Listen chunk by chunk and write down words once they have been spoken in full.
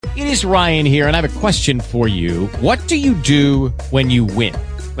It is Ryan here, and I have a question for you. What do you do when you win?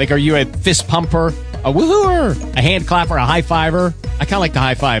 Like, are you a fist pumper, a woohooer, a hand clapper, a high fiver? I kind of like the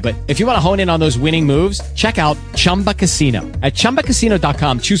high five, but if you want to hone in on those winning moves, check out Chumba Casino. At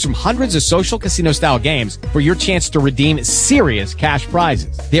ChumbaCasino.com, choose from hundreds of social casino-style games for your chance to redeem serious cash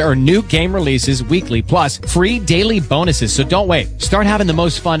prizes. There are new game releases weekly, plus free daily bonuses. So don't wait. Start having the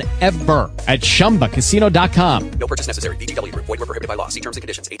most fun ever at ChumbaCasino.com. No purchase necessary. VGW. Void where prohibited by law. See terms and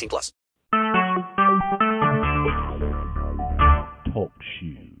conditions. 18+. Talk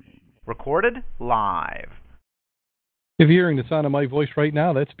shoes. Recorded live. If you're hearing the sound of my voice right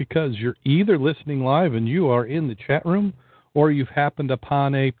now, that's because you're either listening live and you are in the chat room, or you've happened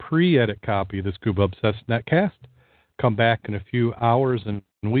upon a pre-edit copy of the Scuba Obsessed Netcast. Come back in a few hours and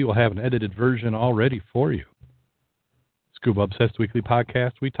we will have an edited version all ready for you. Scuba Obsessed Weekly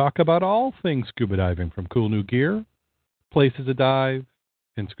Podcast, we talk about all things scuba diving, from cool new gear, places to dive,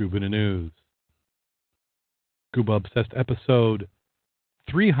 and scuba news. Scuba Obsessed episode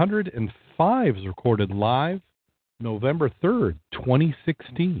 305 is recorded live November 3rd,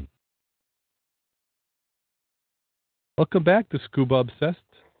 2016. Welcome back to Scuba Obsessed.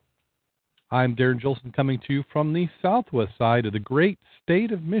 I'm Darren Jolson, coming to you from the southwest side of the great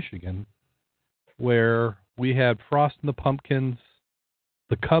state of Michigan, where we had Frost and the Pumpkins.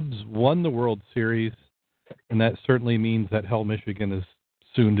 The Cubs won the World Series, and that certainly means that hell, Michigan is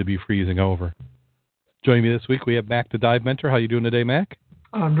soon to be freezing over. Joining me this week, we have Mac, the Dive Mentor. How you doing today, Mac?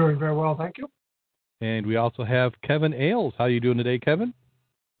 I'm doing very well, thank you. And we also have Kevin Ailes. How you doing today, Kevin?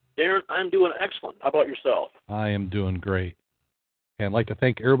 Darren, I'm doing excellent. How about yourself? I am doing great. And I'd like to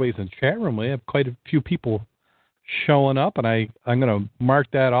thank everybody in the chat room. We have quite a few people showing up, and I'm going to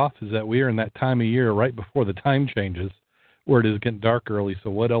mark that off as that we are in that time of year right before the time changes, where it is getting dark early. So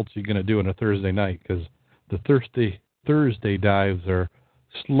what else are you going to do on a Thursday night? Because the Thursday dives are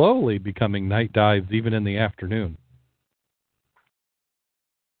slowly becoming night dives, even in the afternoon.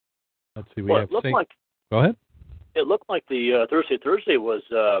 Let's see. Go ahead. It looked like the Thursday was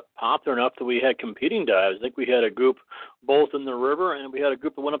popular enough that we had competing dives. I think we had a group both in the river, and we had a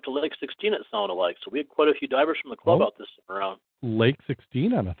group that went up to Lake 16, it sounded like. So we had quite a few divers from the club out this around. Lake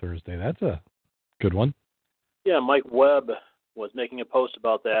 16 on a Thursday. That's a good one. Yeah, Mike Webb was making a post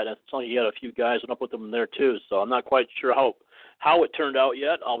about that, and it's like he had a few guys went up with him there too. So I'm not quite sure how it turned out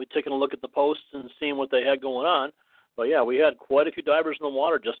yet. I'll be taking a look at the posts and seeing what they had going on. But yeah, we had quite a few divers in the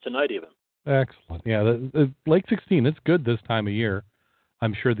water just tonight even. Excellent. Yeah, the Lake 16, it's good this time of year.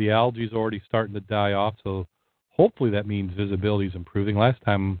 I'm sure the algae is already starting to die off, so hopefully that means visibility is improving. Last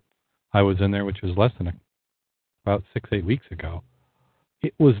time I was in there, which was less than about 6-8 weeks ago,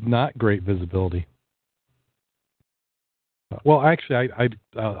 it was not great visibility. Well, actually,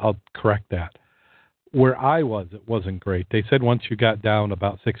 I'll correct that. Where I was, it wasn't great. They said once you got down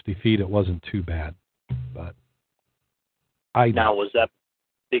about 60 feet, it wasn't too bad. But Now, was that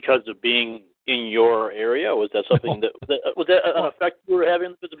because of being in your area? Was that something was that an effect you were having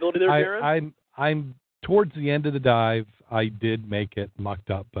on the visibility there, Darren? I'm towards the end of the dive. I did make it mucked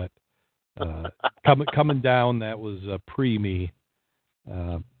up, but coming down, that was pre-me.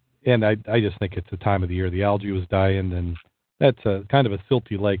 And I just think it's the time of the year. The algae was dying, and that's a kind of a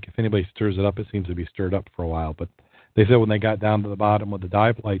silty lake. If anybody stirs it up, it seems to be stirred up for a while. But they said when they got down to the bottom with the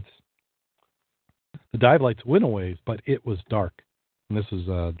dive lights went a ways, but it was dark. And this is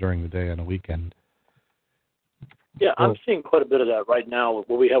during the day on a weekend. Yeah, I'm seeing quite a bit of that right now.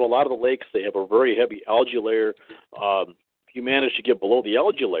 Where we have a lot of the lakes, they have a very heavy algae layer. If you manage to get below the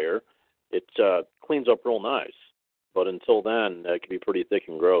algae layer, it cleans up real nice. But until then, it can be pretty thick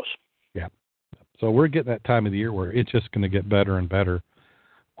and gross. Yeah. So we're getting that time of the year where it's just going to get better and better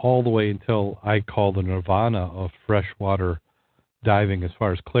all the way until I call the nirvana of freshwater diving as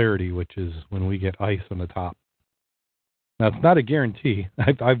far as clarity, which is when we get ice on the top. Now, it's not a guarantee.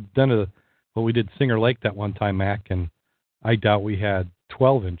 I've done what we did Singer Lake that one time, Mac, and I doubt we had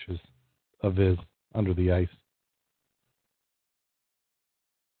 12 inches of viz under the ice.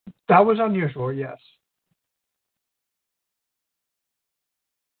 That was unusual, yes.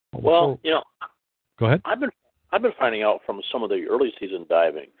 Well, go ahead. I've been finding out from some of the early season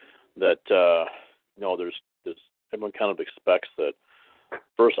diving that there's everyone kind of expects that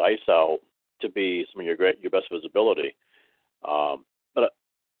first ice out to be some of your best visibility. But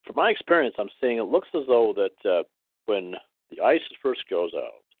from my experience, I'm seeing it looks as though that when the ice first goes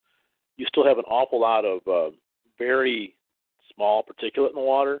out, you still have an awful lot of very small particulate in the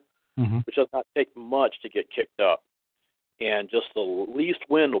water, which does not take much to get kicked up. And just the least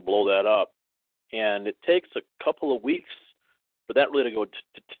wind will blow that up. And it takes a couple of weeks for that really to go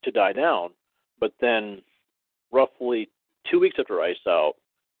to die down. But then roughly 2 weeks after ice out,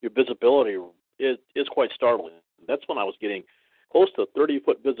 your visibility is quite startling. That's when I was getting close to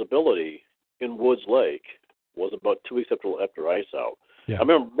 30-foot visibility in Woods Lake. Was about 2 weeks after ice out. Yeah. I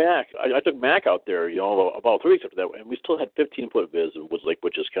remember Mac. I took Mac out there, about 3 weeks after that, and we still had 15-foot viz in Woods Lake,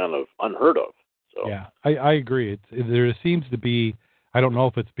 which is kind of unheard of. So. Yeah, I agree. There seems to be, I don't know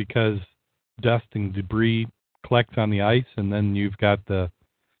if it's because dust and debris collects on the ice, and then you've got the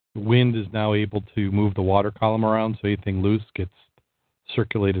wind is now able to move the water column around, so anything loose gets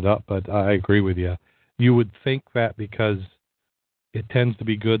circulated up. But I agree with you. You would think that because it tends to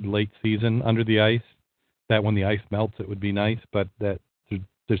be good late season under the ice, that when the ice melts, it would be nice, but that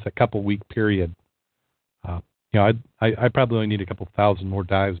there's a couple-week period. I probably only need a couple thousand more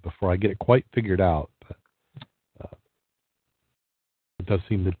dives before I get it quite figured out. But it does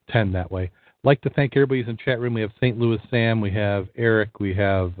seem to tend that way. I'd like to thank everybody who's in the chat room. We have St. Louis Sam, we have Eric, we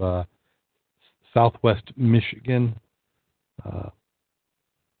have Southwest Michigan.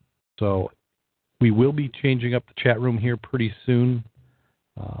 So we will be changing up the chat room here pretty soon.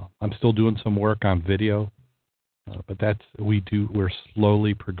 I'm still doing some work on video, but we're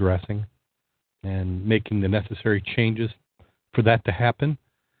slowly progressing and making the necessary changes for that to happen.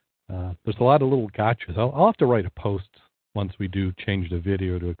 There's a lot of little gotchas. I'll have to write a post once we do change the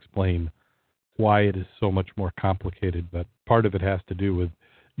video to explain why it is so much more complicated, but part of it has to do with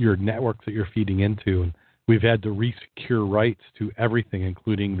your networks that you're feeding into, and we've had to re-secure rights to everything,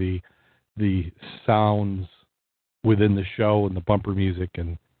 including the sounds within the show and the bumper music,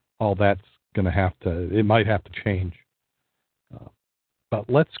 and all that's going to it might have to change. But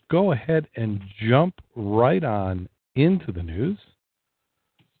let's go ahead and jump right on into the news.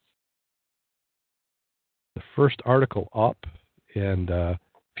 The first article up, and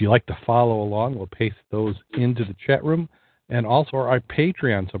if you like to follow along, we'll paste those into the chat room. And also our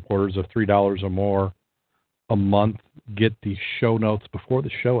Patreon supporters of $3 or more a month get the show notes before the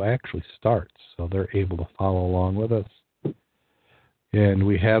show actually starts, so they're able to follow along with us. And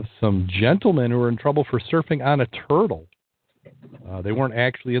we have some gentlemen who are in trouble for surfing on a turtle. They weren't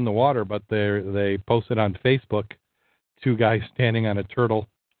actually in the water, but they posted on Facebook 2 guys standing on a turtle.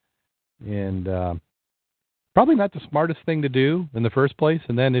 And probably not the smartest thing to do in the first place.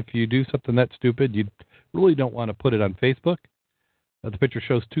 And then if you do something that stupid, you really don't want to put it on Facebook. The picture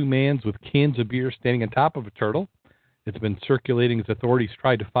shows 2 mans with cans of beer standing on top of a turtle. It's been circulating as authorities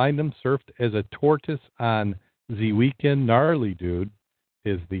tried to find him. Surfed as a tortoise on the weekend. Gnarly dude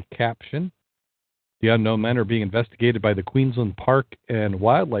is the caption. The unknown men are being investigated by the Queensland Park and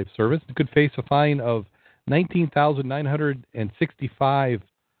Wildlife Service and could face a fine of $19,965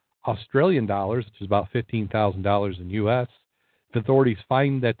 Australian dollars, which is about $15,000 in U.S. if authorities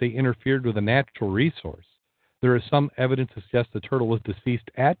find that they interfered with a natural resource. There is some evidence to suggest the turtle was deceased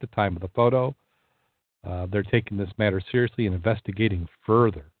at the time of the photo. They're taking this matter seriously and investigating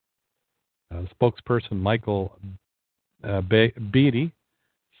further. The spokesperson, Michael Beatty,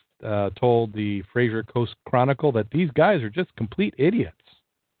 told the Fraser Coast Chronicle that these guys are just complete idiots.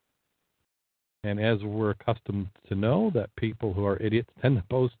 And as we're accustomed to know, that people who are idiots tend to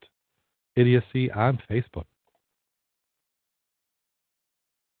post idiocy on Facebook.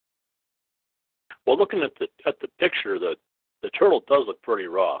 Well, looking at the picture, the turtle does look pretty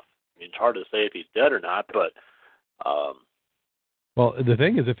rough. I mean, it's hard to say if he's dead or not, but well, the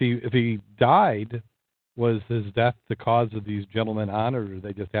thing is, if he died, was his death the cause of these gentlemen on, or did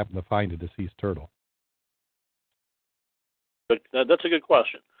they just happen to find a deceased turtle? But that's a good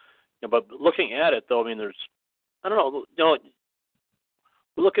question. But looking at it, though, I mean, I don't know,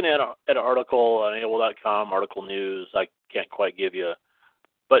 we're looking at an article on AOL.com, article news. I can't quite give you,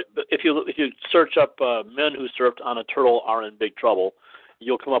 but if you search up men who surfed on a turtle are in big trouble,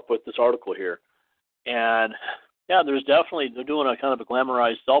 you'll come up with this article here. And yeah, they're doing a kind of a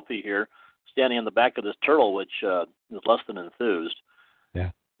glamorized selfie here, standing on the back of this turtle, which is less than enthused.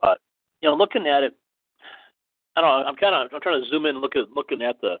 Yeah. But looking at it, I don't know. I'm trying to zoom in, looking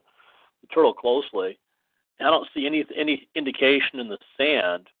at the turtle closely. And I don't see any indication in the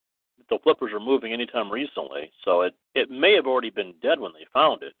sand that the flippers are moving anytime recently. So it may have already been dead when they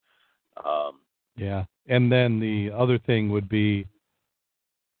found it. Yeah. And then the other thing would be,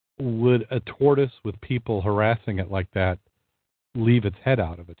 would a tortoise with people harassing it like that leave its head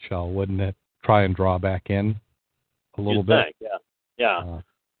out of its shell? Wouldn't it try and draw back in a little bit? Think, yeah.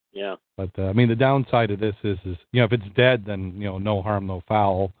 Yeah. But I mean, the downside of this is if it's dead, then no harm, no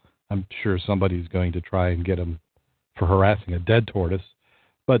foul. I'm sure somebody's going to try and get him for harassing a dead tortoise.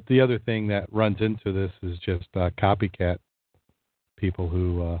 But the other thing that runs into this is just copycat people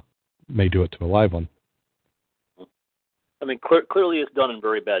who may do it to a live one. I mean, clearly it's done in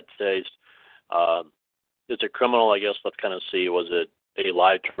very bad taste. It's a criminal, I guess. Let's kind of see, was it a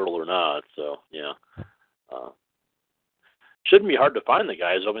live turtle or not. So yeah, shouldn't be hard to find the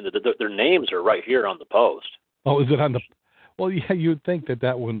guys. I mean, their names are right here on the post. Oh, is it on the? Well, yeah, you'd think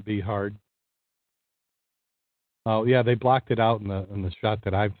that wouldn't be hard. Oh, yeah, they blocked it out in the shot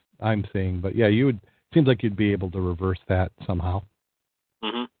that I'm seeing. But yeah, seems like you'd be able to reverse that somehow.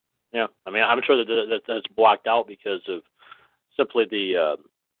 Mm-hmm. Yeah, I mean, I'm sure that that's blocked out because of simply the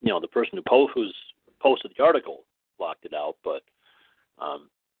the person who's posted the article blocked it out. But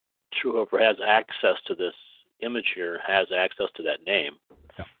whoever has access to this image here has access to that name.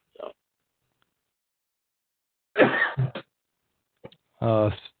 Yeah.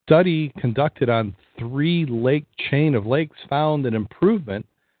 Study conducted on 3 chain of lakes found an improvement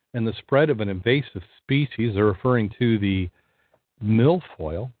in the spread of an invasive species. They're referring to the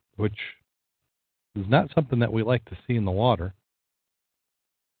milfoil, which is not something that we like to see in the water.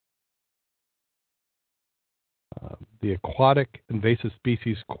 The aquatic invasive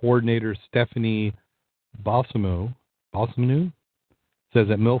species coordinator Stephanie Balsamou says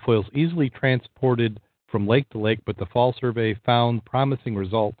that milfoils easily transported from lake to lake, but the fall survey found promising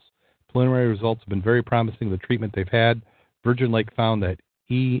results. Preliminary results have been very promising. The treatment they've had, Virgin Lake found that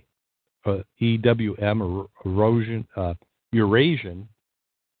EWM, or Eurasian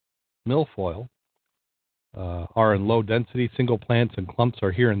milfoil, are in low density. Single plants and clumps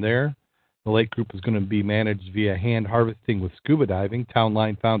are here and there. The lake group is going to be managed via hand harvesting with scuba diving. Town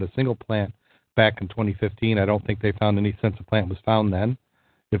Line found a single plant back in 2015. I don't think they found any since the plant was found then.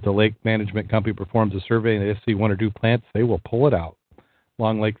 If the lake management company performs a survey and they see 1 or 2 plants, they will pull it out.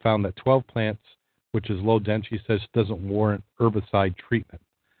 Long Lake found that 12 plants, which is low density, she says doesn't warrant herbicide treatment.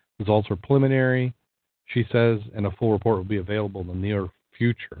 Results are preliminary, she says, and a full report will be available in the near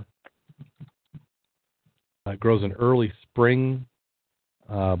future. It grows in early spring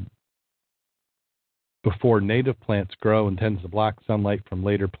before native plants grow and tends to block sunlight from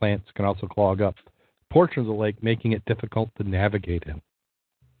later plants. Can also clog up portions of the lake, making it difficult to navigate in.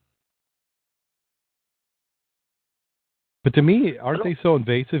 But to me, aren't they so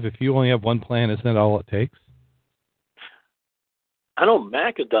invasive? If you only have 1 plant, isn't that all it takes? I know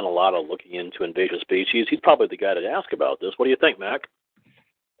Mac has done a lot of looking into invasive species. He's probably the guy to ask about this. What do you think, Mac?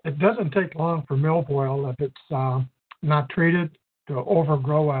 It doesn't take long for milfoil, if it's not treated, to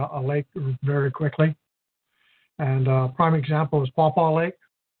overgrow a lake very quickly. And prime example is Pawpaw Lake.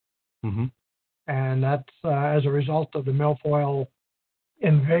 Mm-hmm. And that's as a result of the milfoil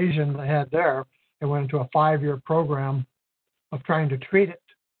invasion they had there. They went into a 5-year program of trying to treat it.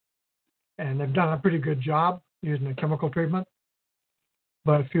 And they've done a pretty good job using the chemical treatment.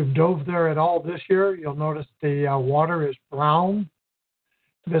 But if you've dove there at all this year, you'll notice the water is brown.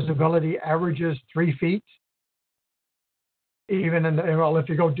 Visibility averages 3 feet. Even if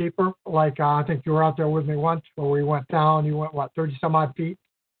you go deeper, like I think you were out there with me once where we went down, you went, 30 some odd feet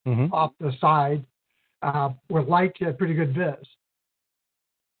off the side. With light, you had pretty good viz.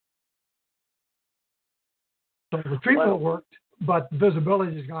 So the treatment worked, but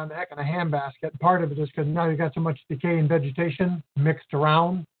visibility has gone to heck in a handbasket. Part of it is because now you've got so much decaying vegetation mixed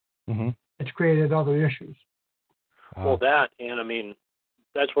around. Mm-hmm. It's created other issues. Well, that, and I mean,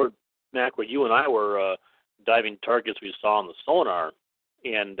 that's where, Mac, where you and I were diving targets we saw on the sonar,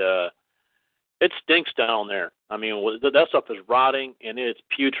 and it stinks down there. I mean, that stuff is rotting, and it's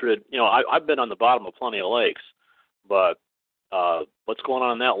putrid. You know, I've been on the bottom of plenty of lakes, but what's going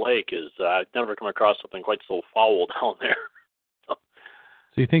on in that lake is I've never come across something quite so foul down there.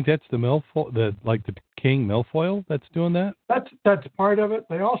 So you think that's the milfoil, the king milfoil that's doing that? That's part of it.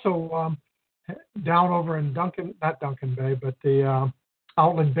 They also down over in not Duncan Bay, but the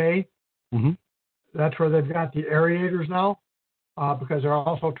Outland Bay. Mm-hmm. That's where they've got the aerators now, because they're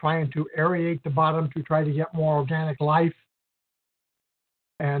also trying to aerate the bottom to try to get more organic life.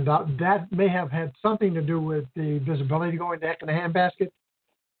 And that may have had something to do with the visibility going to heck in a handbasket,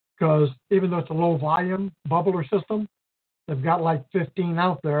 because even though it's a low volume bubbler system, they've got like 15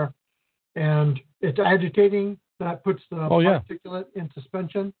 out there, and it's agitating. That puts the particulate in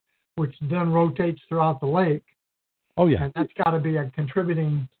suspension, which then rotates throughout the lake. Oh, yeah. And that's got to be a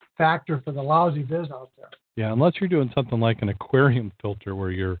contributing factor for the lousy viz out there. Yeah, unless you're doing something like an aquarium filter where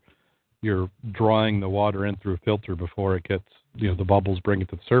you're drawing the water in through a filter before it gets, the bubbles bring it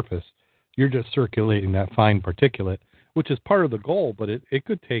to the surface. You're just circulating that fine particulate, which is part of the goal, but it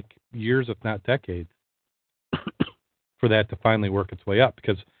could take years, if not decades, for that to finally work its way up.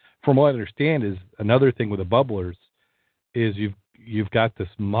 Because from what I understand is another thing with the bubblers is you've got this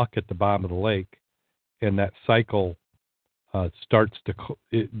muck at the bottom of the lake, and that cycle starts to.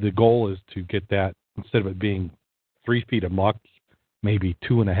 The goal is to get that, instead of it being 3 feet of muck, maybe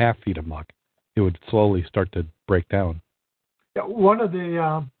 2.5 feet of muck. It would slowly start to break down. Yeah, one of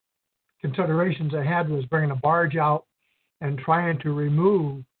the considerations I had was bringing a barge out and trying to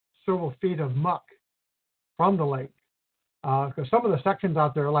remove several feet of muck from the lake, because some of the sections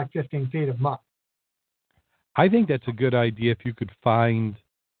out there are like 15 feet of muck. I think that's a good idea if you could find,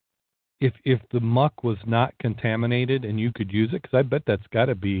 if the muck was not contaminated and you could use it, because I bet that's got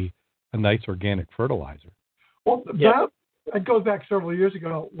to be a nice organic fertilizer. Well, that goes back several years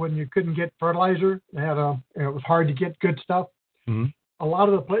ago when you couldn't get fertilizer. They had it was hard to get good stuff. Mm-hmm. A lot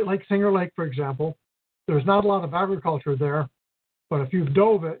of the like Singer Lake, for example, there's not a lot of agriculture there, but if you've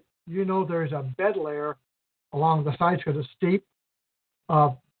dove it, you know there's a bed layer along the sides because it's steep,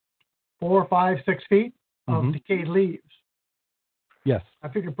 4, 5, 6 feet of decayed leaves. Yes.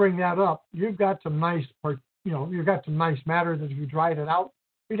 If you could bring that up, you've got some nice, you've got some nice matter that if you dried it out,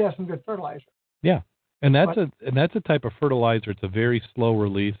 you'd have some good fertilizer. Yeah, and that's a type of fertilizer. It's a very slow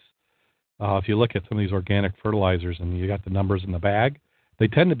release. If you look at some of these organic fertilizers and you got the numbers in the bag, they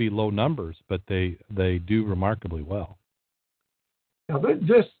tend to be low numbers, but they do remarkably well. Now,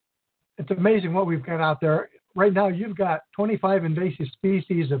 it's amazing what we've got out there. Right now, you've got 25 invasive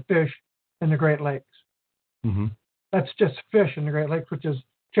species of fish in the Great Lakes. Mm-hmm. That's just fish in the Great Lakes, which has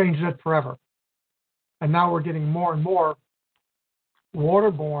changed it forever. And now we're getting more and more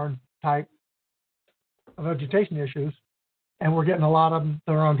waterborne type vegetation issues, and we're getting a lot of them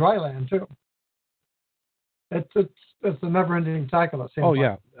that are on dry land too. It's a never-ending cycle. It seems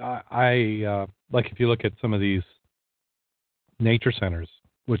like. Yeah, I like if you look at some of these nature centers,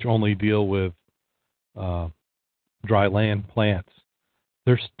 which only deal with dry land plants.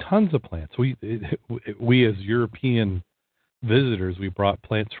 There's tons of plants. We as European visitors, we brought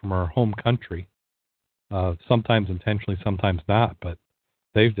plants from our home country, sometimes intentionally, sometimes not, but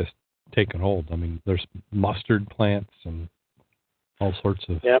they've just taken hold. I mean, there's mustard plants and all sorts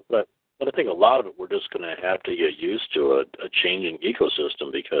of... Yeah, but I think a lot of it we're just going to have to get used to a changing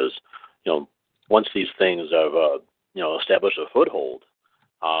ecosystem because, once these things have, established a foothold,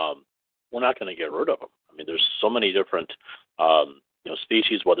 we're not going to get rid of them. I mean, there's so many different...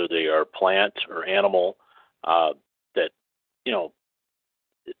 species, whether they are plant or animal, that,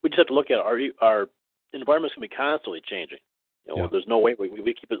 we just have to look at our environment's going to be constantly changing. There's no way we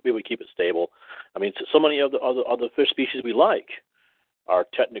would keep it stable. I mean, so many of the fish species we like are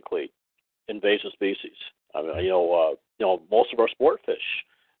technically invasive species. I mean, most of our sport fish,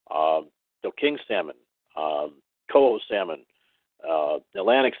 king salmon, coho salmon,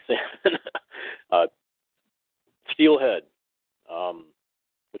 Atlantic salmon, steelhead,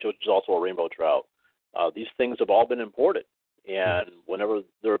 which is also a rainbow trout. These things have all been imported, and whenever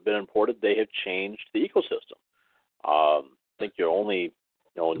they've been imported, they have changed the ecosystem. I think your only,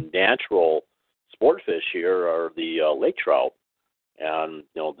 natural sport fish here are the lake trout, and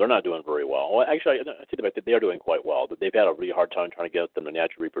they're not doing very well. Well, actually, I think they are doing quite well. But they've had a really hard time trying to get them to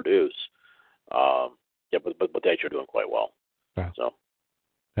naturally reproduce. But they actually are doing quite well. Yeah. So,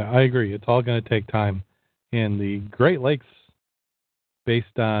 yeah, I agree. It's all going to take time, and the Great Lakes,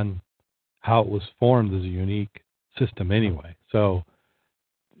 based on how it was formed, is a unique system anyway. So,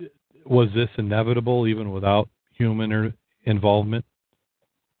 was this inevitable even without human involvement?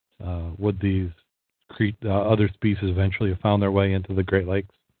 Would these other species eventually have found their way into the Great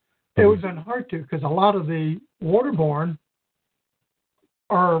Lakes? It would have been hard to, because a lot of the waterborne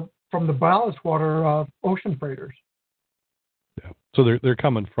are from the ballast water ocean freighters. Yeah. So they're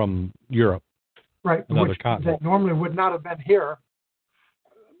coming from Europe, right? Another continent. That normally would not have been here.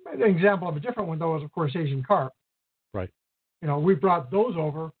 An example of a different one, though, is of course Asian carp. Right. We brought those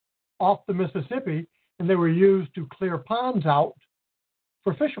over off the Mississippi, and they were used to clear ponds out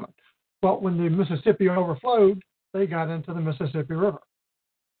for fishermen. But when the Mississippi overflowed, they got into the Mississippi River.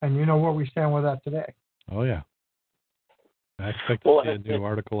 And you know where we stand with that today. Oh, yeah. I expect to see a new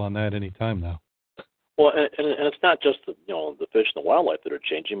article on that any time now. Well, and it's not just the fish and the wildlife that are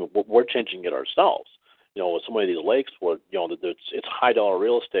changing. We're changing it ourselves. With some of these lakes, where it's high dollar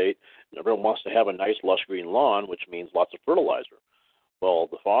real estate, and everyone wants to have a nice lush green lawn, which means lots of fertilizer. Well,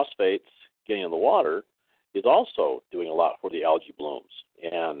 the phosphates getting in the water is also doing a lot for the algae blooms.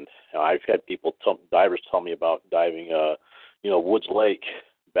 And I've had divers tell me about diving, Woods Lake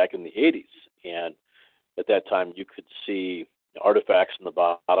back in the 80s, and at that time you could see artifacts in the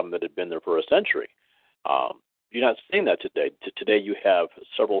bottom that had been there for a century. You're not seeing that today. Today you have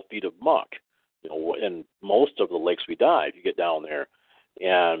several feet of muck. In most of the lakes we dive, you get down there,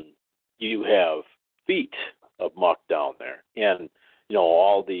 and you have feet of muck down there, and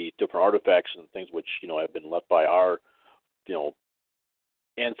all the different artifacts and things which have been left by our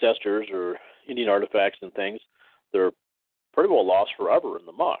ancestors or Indian artifacts and things. They're pretty well lost forever in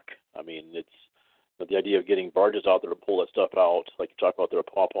the muck. I mean, it's But the idea of getting barges out there to pull that stuff out, like you talked about there at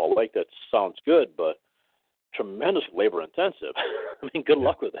Paw Paw Lake, that sounds good, but tremendous labor intensive. I mean, good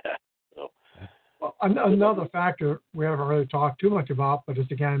luck with that. So. Well, another factor we haven't really talked too much about, but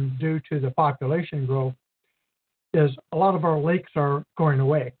it's again due to the population growth, is a lot of our lakes are going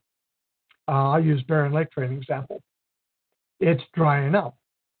away. I'll use Barron Lake for an example. It's drying up.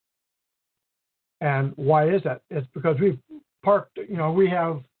 And why is that? It's because we've parked, we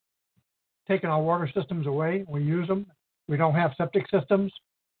have taken our water systems away. We use them. We don't have septic systems.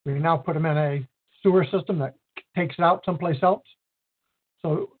 We now put them in a sewer system that takes it out someplace else.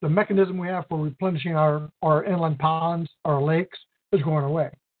 So the mechanism we have for replenishing our inland ponds, our lakes, is going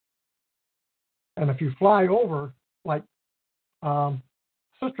away. And if you fly over, like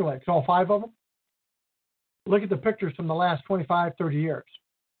Sister Lakes, all 5 of them, look at the pictures from the last 25, 30 years.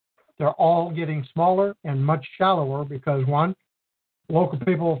 They're all getting smaller and much shallower because, one, local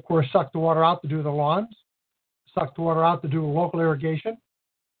people, of course, suck the water out to do the lawns, suck the water out to do local irrigation,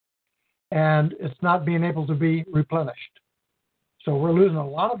 and it's not being able to be replenished. So we're losing a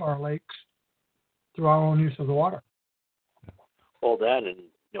lot of our lakes through our own use of the water. Well, that, and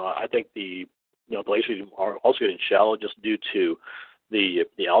I think the glaciers are also getting shallow just due to the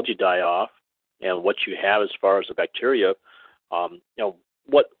algae die off and what you have as far as the bacteria.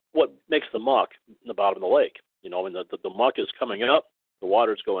 What makes the muck in the bottom of the lake? And the muck is coming up, the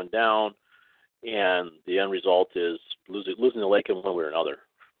water's going down, and the end result is losing the lake in one way or another.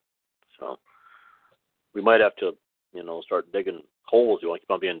 So we might have to, start digging holes. You want to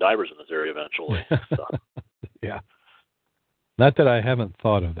keep on being divers in this area eventually. So. Yeah. Not that I haven't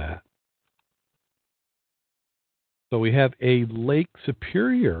thought of that. So we have a Lake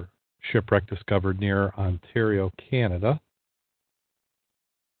Superior shipwreck discovered near Ontario, Canada.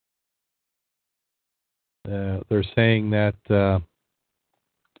 They're saying that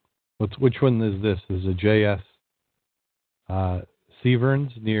which one is this? Is a JS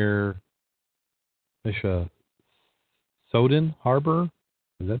Severns near Soden Harbor?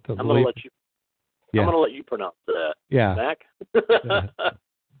 Is that the? I'm going to let you pronounce that. Yeah. Zach?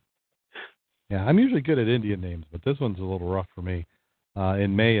 Yeah, I'm usually good at Indian names, but this one's a little rough for me.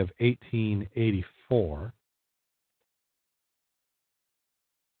 In May of 1884.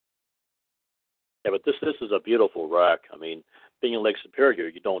 Yeah, but this is a beautiful wreck. I mean, being in Lake Superior,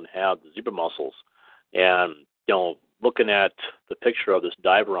 you don't have the zebra mussels. And, looking at the picture of this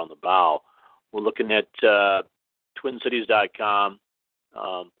diver on the bow, we're looking at TwinCities.com,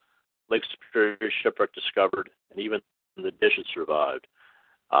 Lake Superior shipwreck discovered, and even the dishes survived.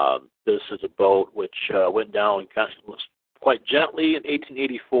 This is a boat which went down quite gently in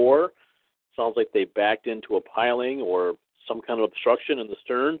 1884. Sounds like they backed into a piling or some kind of obstruction in the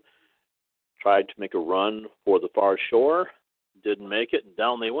stern. Tried to make a run for the far shore, didn't make it, and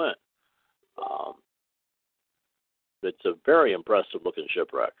down they went. It's a very impressive looking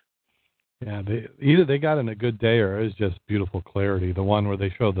shipwreck. Yeah, either they got in a good day or it was just beautiful clarity. The one where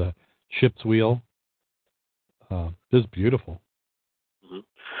they show the ship's wheel, just beautiful. Mm-hmm.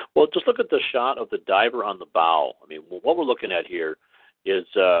 Well, just look at the shot of the diver on the bow. I mean, what we're looking at here is,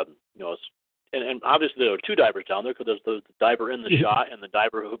 and obviously there are 2 divers down there because there's the diver in the shot and the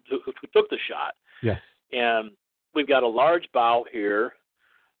diver who took the shot. Yes. And we've got a large bow here.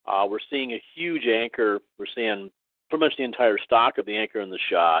 We're seeing a huge anchor. We're seeing pretty much the entire stock of the anchor in the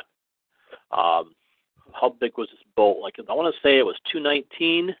shot. How big was this boat? Like, I want to say it was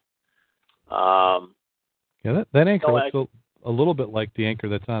 219. Yeah, that anchor looks a little bit like the anchor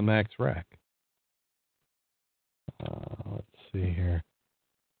that's on Mac's wreck. Let's see here.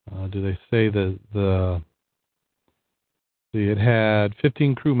 Do they say it had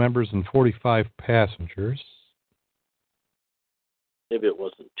 15 crew members and 45 passengers? Maybe it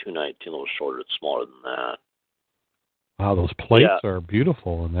wasn't 219, a little shorter. It's smaller than that. Wow, those plates are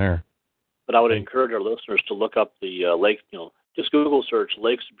beautiful in there. But I would encourage our listeners to look up the lake, just Google search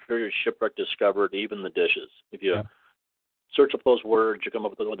Lake Superior shipwreck discovered, even the dishes. If you search up those words, you come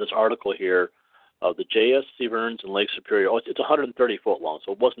up with this article here of the JS Severns and Lake Superior. Oh, it's 130 foot long,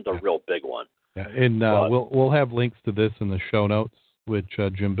 so it wasn't a real big one. Yeah, and we'll have links to this in the show notes, which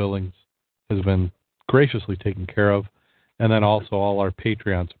Jim Billings has been graciously taken care of. And then also all our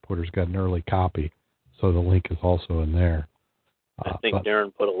Patreon supporters got an early copy, so the link is also in there. I think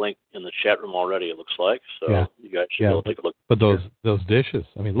Darren put a link in the chat room already, it looks like. So you guys should go take a look. But those dishes,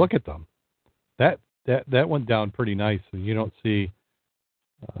 I mean, look at them. That went down pretty nice, and you don't see.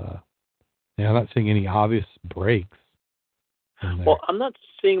 I'm not seeing any obvious breaks. Well, I'm not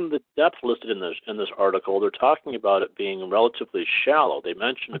seeing the depth listed in this article. They're talking about it being relatively shallow. They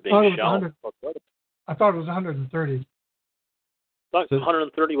mentioned it being shallow. I thought it was 130. thought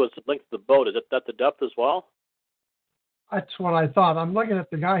 130 was the length of the boat. Is that the depth as well? That's what I thought. I'm looking at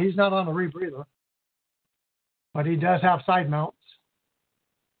the guy. He's not on the rebreather, but he does have side mounts.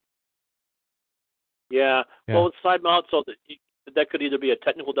 Yeah. Well, it's side mount, so that could either be a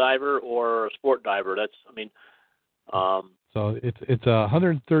technical diver or a sport diver. So it's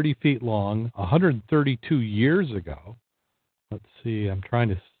 130 feet long, 132 years ago. Let's see. I'm trying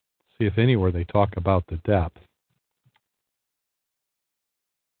to see if anywhere they talk about the depth.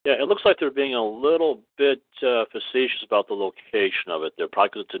 Yeah, it looks like they're being a little bit facetious about the location of it. They're probably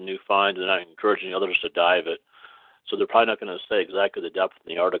because it's a new find and they're not encouraging others to dive it. So they're probably not going to say exactly the depth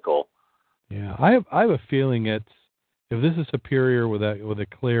in the article. Yeah, I have a feeling if this is Superior with a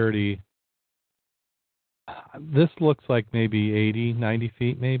clarity, this looks like maybe 80, 90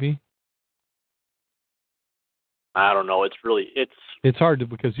 feet, maybe. I don't know. It's hard to,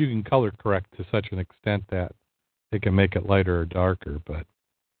 because you can color correct to such an extent that it can make it lighter or darker, but.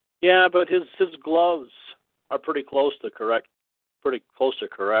 Yeah, but his gloves are pretty close to correct.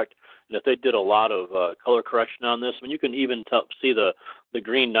 And if they did a lot of color correction on this, I mean, you can even see the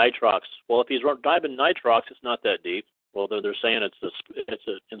green nitrox. Well, if he's diving nitrox, it's not that deep. Well, they're saying it's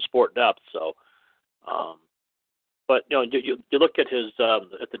in sport depth. So, but you look at his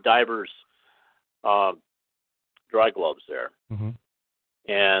at the diver's dry gloves there,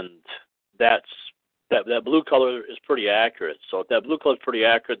 and that blue color is pretty accurate. So if that blue color is pretty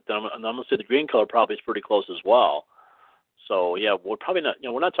accurate, then I'm going to say the green color probably is pretty close as well. So yeah, we're probably not.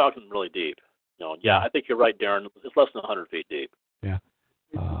 We're not talking really deep. Yeah, I think you're right, Darren. It's less than 100 feet deep. Yeah.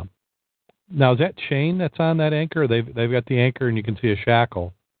 Now is that chain that's on that anchor? They've got the anchor, and you can see a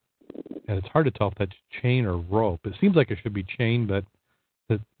shackle, and it's hard to tell if that's chain or rope. It seems like it should be chain, but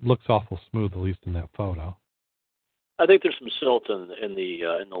it looks awful smooth, at least in that photo. I think there's some silt in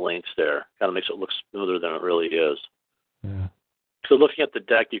the links there. Kind of makes it look smoother than it really is. Yeah. So looking at the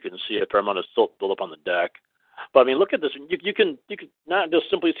deck, you can see a fair amount of silt build up on the deck. But I mean, look at this. You can not just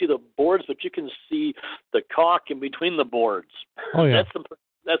simply see the boards, but you can see the caulk in between the boards. Oh yeah.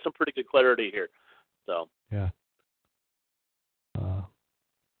 That's some pretty good clarity here. So. Yeah.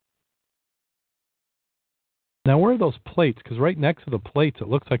 Now where are those plates? Because right next to the plates, it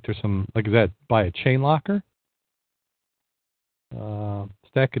looks like there's some. Like, is that by a chain locker?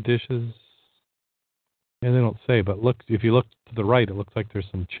 Stack of dishes. And they don't say, but look. If you look to the right, it looks like there's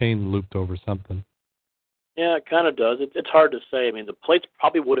some chain looped over something. Yeah, it kind of does. It's hard to say. I mean, the plates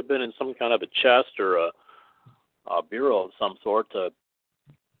probably would have been in some kind of a chest or a bureau of some sort.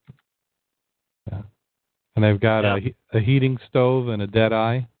 Yeah. And they've got a heating stove and a dead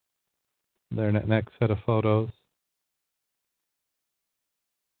eye. Their next set of photos.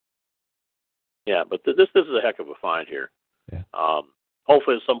 Yeah, but this is a heck of a find here. Yeah.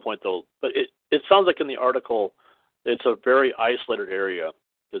 Hopefully at some point they'll. But it sounds like in the article, it's a very isolated area.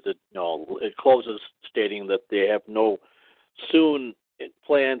 Because it closes stating that they have no soon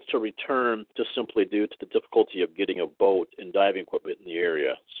plans to return just simply due to the difficulty of getting a boat and diving equipment in the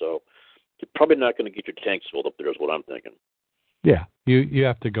area. So you're probably not going to get your tanks filled up there is what I'm thinking. Yeah, you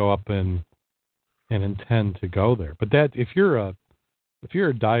have to go up and intend to go there. But that if you're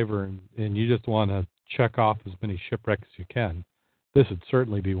a diver and you just want to check off as many shipwrecks as you can, this would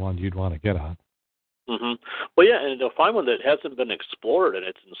certainly be one you'd want to get on. Mm-hmm. Well, yeah, and to find one that hasn't been explored and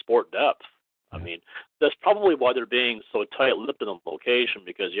it's in sport depth. I mean, that's probably why they're being so tight-lipped in the location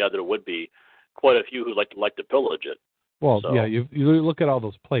because, there would be quite a few who like to pillage it. Well, so. Yeah, you look at all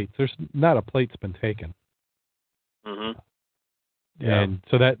those plates. There's not a plate's been taken. Mm-hmm. Yeah. And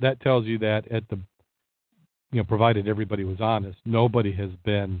so that tells you that at the, provided everybody was honest, nobody has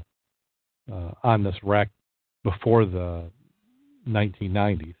been on this wreck before the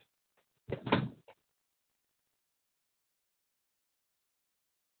 1990s.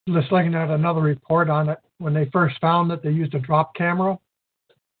 Just looking at another report on it, when they first found it, they used a drop camera,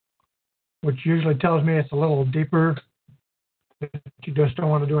 which usually tells me it's a little deeper. You just don't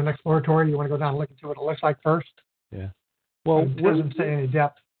want to do an exploratory. You want to go down and look into what it looks like first. Yeah. Well, it doesn't say any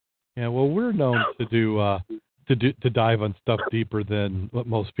depth. Yeah. Well, we're known to dive on stuff deeper than what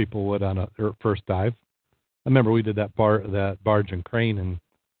most people would on a first dive. I remember we did that barge and crane, and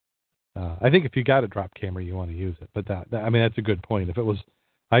I think if you got a drop camera, you want to use it. But that's a good point. If it was,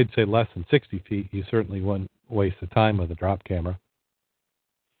 I'd say less than 60 feet, you certainly wouldn't waste the time with a drop camera.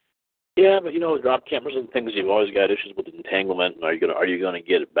 Yeah, but drop cameras and things, you've always got issues with entanglement. And are you gonna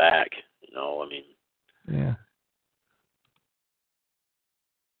get it back? I mean. Yeah.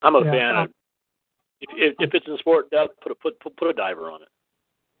 I'm a fan of if it's in sport depth, put a diver on it.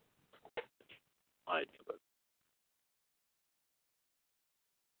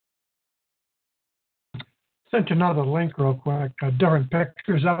 sent you another link real quick, different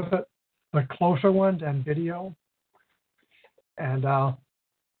pictures of it, the closer ones and video. And I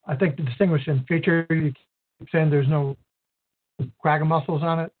think the distinguishing feature, you keep saying there's no quagga mussels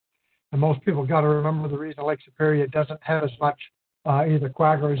on it. And most people got to remember the reason Lake Superior doesn't have as much either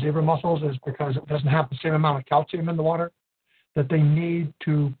quagga or zebra mussels is because it doesn't have the same amount of calcium in the water that they need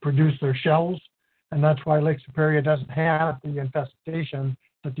to produce their shells. And that's why Lake Superior doesn't have the infestation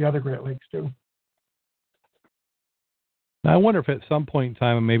that the other Great Lakes do. Now, I wonder if at some point in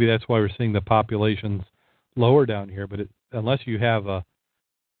time, and maybe that's why we're seeing the populations lower down here, but unless you have an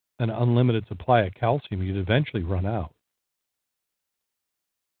unlimited supply of calcium, you'd eventually run out.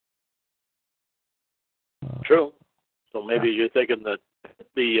 True. So maybe you're thinking that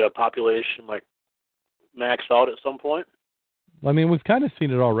the population might max out at some point? I mean, we've kind of seen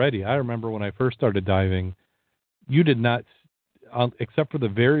it already. I remember when I first started diving, you did not, except for the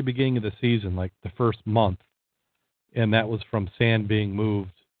very beginning of the season, like the first month, and that was from sand being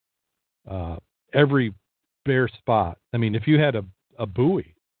moved, every bare spot. I mean, if you had a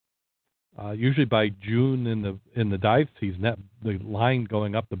buoy, usually by June in the dive season, the line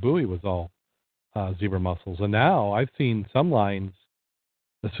going up the buoy was all zebra mussels. And now I've seen some lines,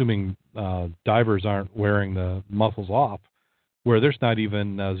 assuming divers aren't wearing the mussels off, where there's not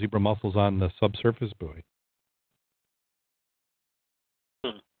even zebra mussels on the subsurface buoy.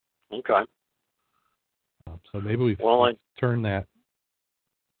 Okay. So maybe we've turned that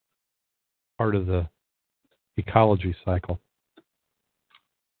part of the ecology cycle.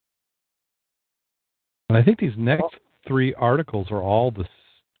 And I think these next three articles are all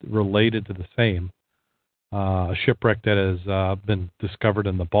related to the same. A shipwreck that has been discovered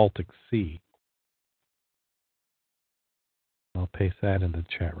in the Baltic Sea. I'll paste that in the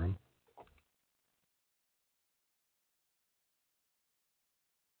chat room.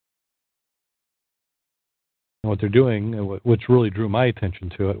 And what they're doing, which really drew my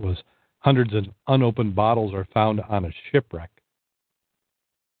attention to it, was hundreds of unopened bottles are found on a shipwreck.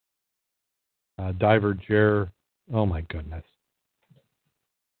 Diver oh my goodness.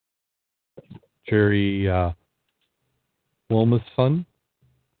 Jerry Wilmison.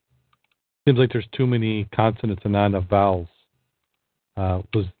 Seems like there's too many consonants and not enough vowels.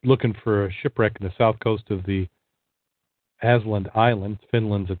 Was looking for a shipwreck in the south coast of the Åland Island,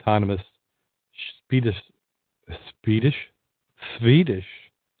 Finland's autonomous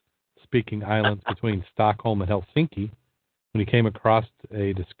Swedish-speaking islands between Stockholm and Helsinki. When he came across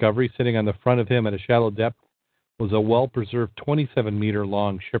a discovery, sitting on the front of him at a shallow depth was a well-preserved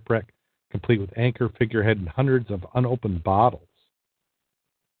 27-meter-long shipwreck, complete with anchor, figurehead, and hundreds of unopened bottles.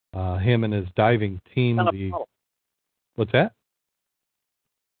 Him and his diving team. What's that?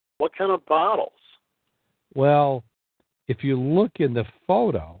 What kind of bottles? Well, if you look in the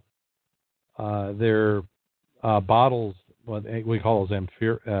photo, they're bottles. What we call those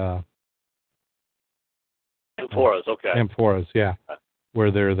amphoras. Okay. Amphoras, yeah,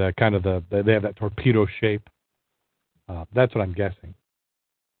 where they're they have that torpedo shape. That's what I'm guessing.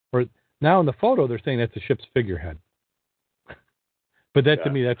 Or now in the photo, they're saying that's the ship's figurehead. But to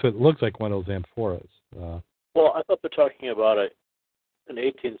me, that's what it looks like, one of those amphoras. Well, I thought they're talking about an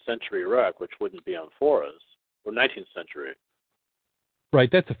 18th century wreck, which wouldn't be amphoras, or 19th century. Right,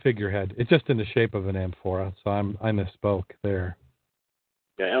 that's a figurehead. It's just in the shape of an amphora, so I misspoke there.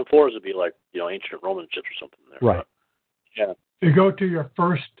 Yeah, amphoras would be like ancient Roman ships or something there. Right. But, yeah. If you go to your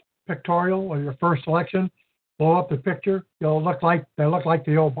first pictorial or your first selection, blow up the picture. They look like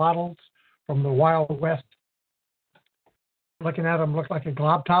the old bottles from the Wild West. Looking at them, look like a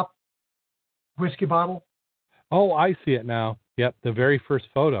glob top whiskey bottle. Oh, I see it now. Yep, the very first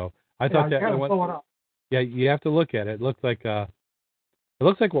photo. I thought that one. Blow it up. Yeah, you have to look at it. It looks like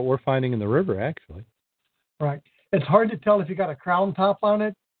what we're finding in the river, actually. Right. It's hard to tell if you got a crown top on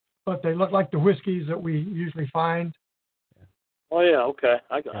it, but they look like the whiskeys that we usually find. Oh yeah, okay.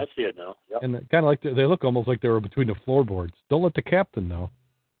 I see it now. Yep. And kind of like they look almost like they were between the floorboards. Don't let the captain know.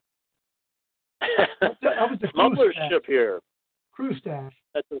 That was the smuggler's ship here. Crew stash.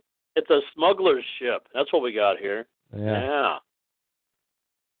 It's a smuggler's ship. That's what we got here. Yeah.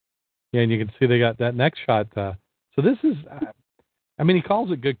 Yeah, and you can see they got that next shot. So this is, he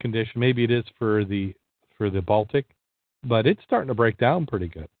calls it good condition. Maybe it is for the Baltic, but it's starting to break down pretty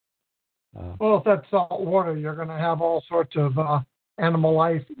good. Well, if that's salt water, you're going to have all sorts of animal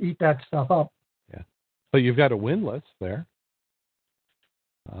life eat that stuff up. Yeah. So you've got a windlass there.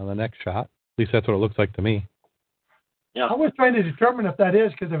 The next shot. At least that's what it looks like to me. Yeah. I was trying to determine if that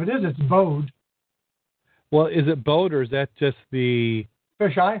is, because if it is, it's bowed. Well, is it bowed, or is that just the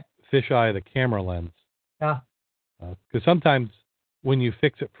fisheye? Fisheye, the camera lens. Yeah. Because sometimes when you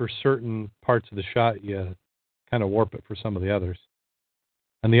fix it for certain parts of the shot, you kind of warp it for some of the others.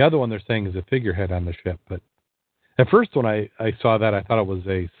 And the other one they're saying is a figurehead on the ship. But at first when I saw that, I thought it was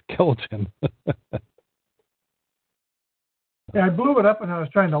a skeleton. Yeah, I blew it up and I was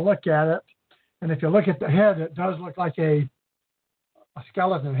trying to look at it. And if you look at the head, it does look like a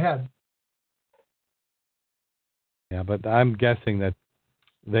skeleton head. Yeah, but I'm guessing that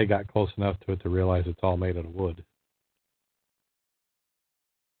they got close enough to it to realize it's all made out of wood.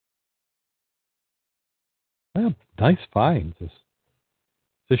 Well, nice finds.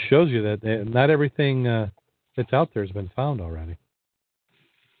 This shows you that not everything that's out there has been found already.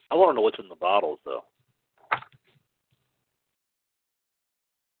 I want to know what's in the bottles, though.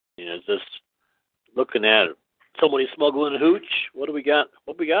 Is this looking at somebody smuggling hooch? What do we got?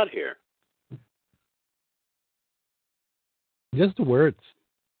 What we got here? Just to where it's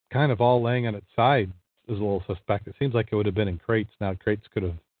kind of all laying on its side is a little suspect. It seems like it would have been in crates. Now crates could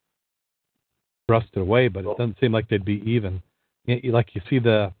have rusted away, but it doesn't seem like they'd be even. Like you see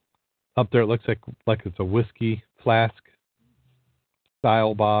up there, it looks like it's a whiskey flask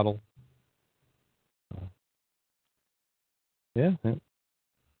style bottle. Yeah.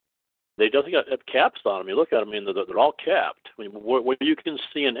 They definitely have caps on them. You look at them, they're all capped. I mean, where you can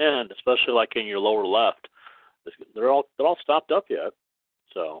see an end, especially like in your lower left, they're all stopped up yet.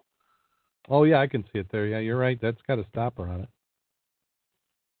 So. Oh yeah, I can see it there. Yeah, you're right. That's got a stopper on it.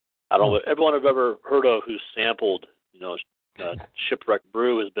 I don't know. Everyone I've ever heard of who's sampled, shipwreck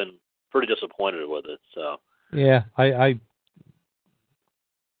brew has been pretty disappointed with it. So. Yeah, yeah,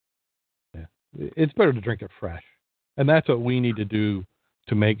 it's better to drink it fresh, and that's what we need to do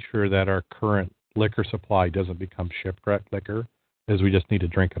to make sure that our current liquor supply doesn't become shipwreck liquor, is we just need to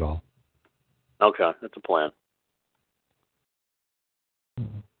drink it all. Okay, that's a plan.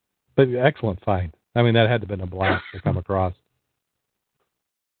 But excellent find. I mean, that had to have been a blast to come across.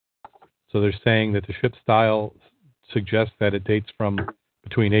 So they're saying that the ship style suggests that it dates from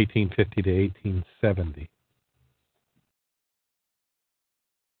between 1850 to 1870.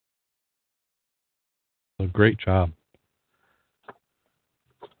 So great job.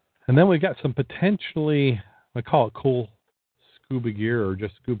 And then we got some potentially, I call it cool scuba gear or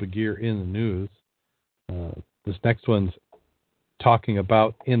just scuba gear in the news. This next one's talking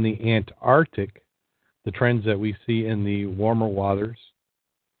about in the Antarctic, the trends that we see in the warmer waters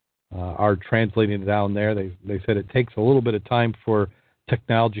are translating down there. They said it takes a little bit of time before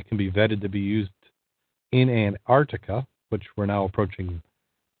technology can be vetted to be used in Antarctica, which we're now approaching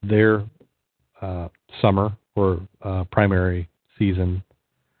their summer or primary season.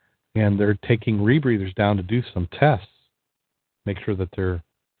 And they're taking rebreathers down to do some tests, make sure that they're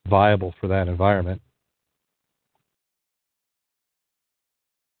viable for that environment.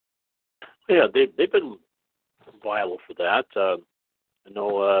 Yeah, they've been viable for that. I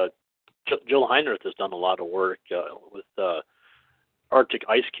know Jill Heinrich has done a lot of work with Arctic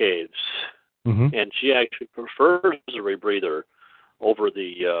ice caves, and she actually prefers a rebreather over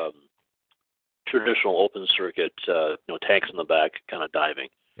the traditional open circuit, tanks in the back kind of diving.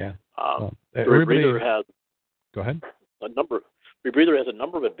 Yeah. The rebreather has. Go ahead. Rebreather has a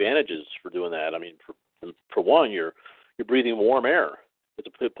number of advantages for doing that. I mean, for one, you're breathing warm air as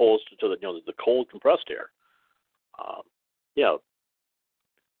opposed to the cold compressed air.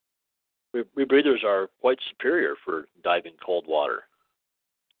 Rebreathers are quite superior for diving cold water.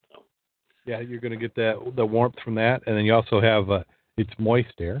 So. Yeah, you're going to get the warmth from that, and then you also have it's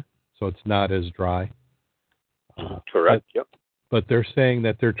moist air, so it's not as dry. Correct. Yep. But they're saying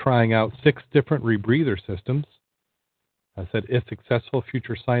that they're trying out 6 different rebreather systems. I said, if successful,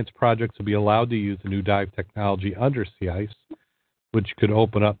 future science projects will be allowed to use the new dive technology under sea ice, which could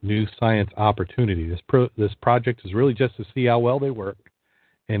open up new science opportunity. This project is really just to see how well they work,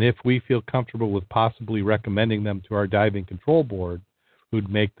 and if we feel comfortable with possibly recommending them to our diving control board, who'd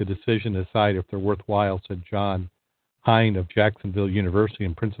make the decision to decide if they're worthwhile, said John Hine of Jacksonville University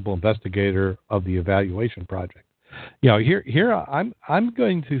and principal investigator of the evaluation project. Here I'm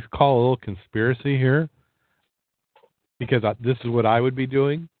going to call a little conspiracy here, because this is what I would be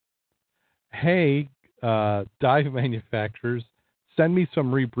doing. Hey, dive manufacturers, send me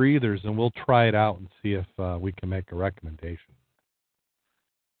some rebreathers and we'll try it out and see if we can make a recommendation.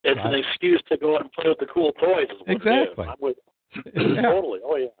 It's an excuse to go out and play with the cool toys. Exactly. I'm with totally.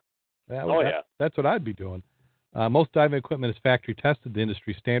 Oh yeah. That's what I'd be doing. Most diving equipment is factory tested. The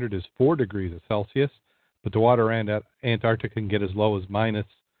industry standard is 4 degrees Celsius, but the water around Antarctica can get as low as minus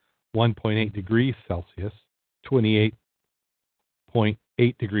 1.8 degrees Celsius,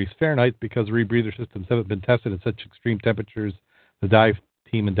 28.8 degrees Fahrenheit, because rebreather systems haven't been tested at such extreme temperatures. The dive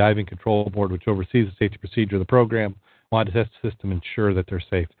team and diving control board, which oversees the safety procedure of the program, wanted to test the system and ensure that they're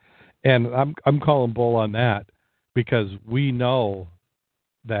safe. And I'm calling bull on that. because we know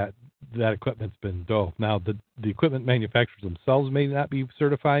that equipment's been doped. Now, the equipment manufacturers themselves may not be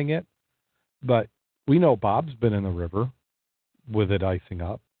certifying it, but we know Bob's been in the river with it icing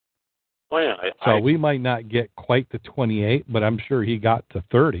up. Oh, yeah. So we might not get quite to 28, but I'm sure he got to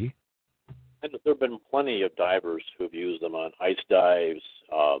 30. And there have been plenty of divers who've used them on ice dives,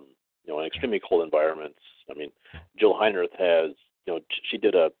 in extremely cold environments. I mean, Jill Heinrich has, she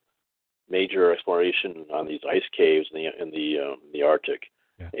did a major exploration on these ice caves in the Arctic,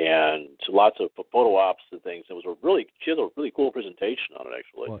 and lots of photo ops and things. She has a really cool presentation on it,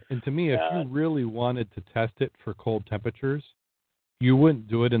 actually. Well, and to me, if you really wanted to test it for cold temperatures, you wouldn't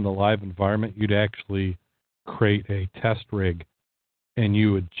do it in the live environment. You'd actually create a test rig, and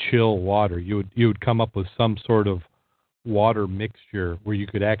you would chill water. You would come up with some sort of water mixture where you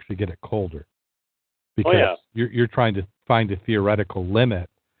could actually get it colder, because you're trying to find a theoretical limit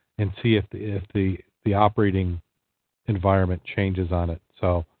and see if the operating environment changes on it.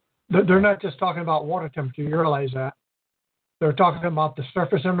 So they're not just talking about water temperature. You realize that they're talking about the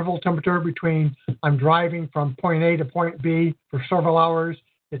surface interval temperature between I'm driving from point A to point B for several hours.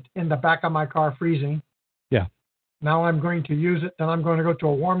 It's in the back of my car freezing. Yeah. Now I'm going to use it. Then I'm going to go to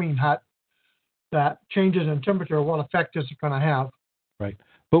a warming hut. That changes in temperature, what effect is it going to have? Right.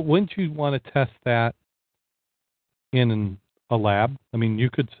 But wouldn't you want to test that in a lab? I mean,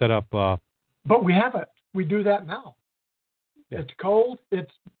 you could set up... But we have it. We do that now. Yeah. It's cold.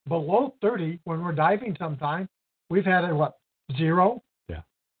 It's below 30 when we're diving sometime. We've had it, 0? Yeah.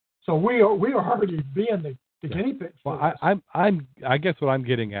 So we are already being the guinea pig. Well, I guess what I'm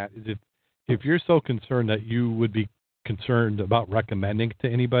getting at is if you're so concerned that you would be concerned about recommending it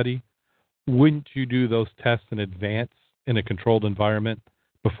to anybody, wouldn't you do those tests in advance in a controlled environment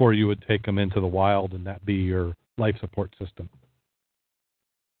before you would take them into the wild and that be your life support system?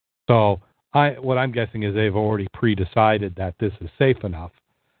 So what I'm guessing is they've already pre-decided that this is safe enough,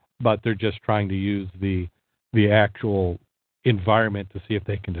 but they're just trying to use the actual environment to see if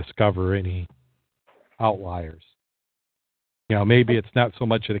they can discover any outliers. Maybe it's not so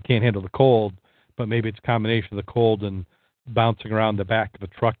much that it can't handle the cold, but maybe it's a combination of the cold and bouncing around the back of a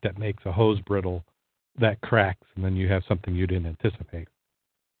truck that makes a hose brittle that cracks, and then you have something you didn't anticipate.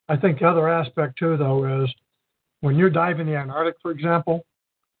 I think the other aspect, too, though, is when you're diving the Antarctic, for example,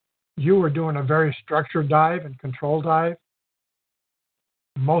 you were doing a very structured dive and controlled dive.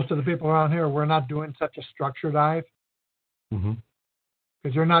 Most of the people around here, we're not doing such a structured dive. Mm-hmm.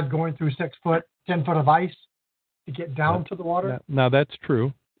 Because you're not going through 6 foot, 10 foot of ice to get down to the water. Now, that's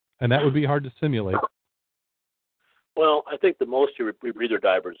true, and that would be hard to simulate. Well, I think that most rebreather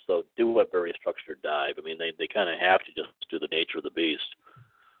divers, though, do a very structured dive. I mean, they kind of have to just do the nature of the beast.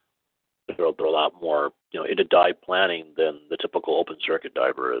 They're a lot more, into dive planning than the typical open circuit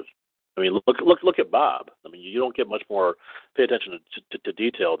diver is. I mean, look at Bob. I mean, you don't get much more pay attention to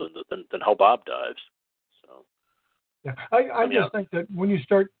detail than how Bob dives. So, yeah, I just think that when you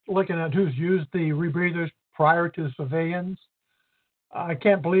start looking at who's used the rebreathers prior to the civilians, I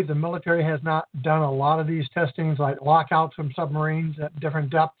can't believe the military has not done a lot of these testings, like lockouts from submarines at different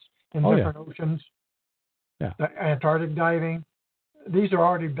depths in different oceans. Yeah. The Antarctic diving. These are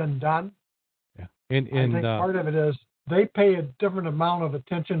already been done. Yeah. I think part of it is they pay a different amount of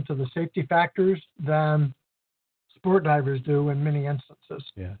attention to the safety factors than sport divers do in many instances.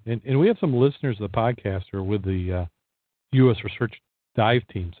 Yeah. And we have some listeners of the podcast who are with the U.S. Research Dive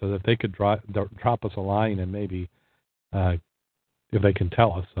Team, so that they could drop us a line and maybe, if they can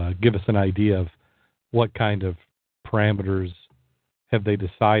tell us, give us an idea of what kind of parameters have they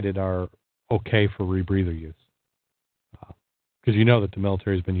decided are okay for rebreather use. Because that the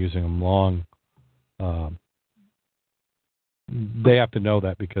military has been using them long. They have to know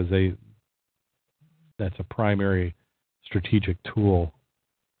that because that's a primary strategic tool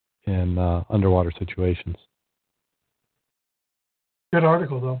in underwater situations. Good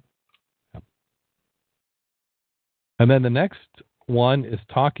article, though. Yep. And then the next one is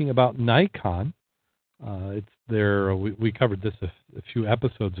talking about Nikon. It's we covered this a few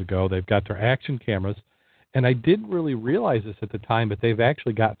episodes ago. They've got their action cameras, and I didn't really realize this at the time, but they've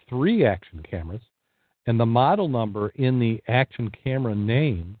actually got 3 action cameras, and the model number in the action camera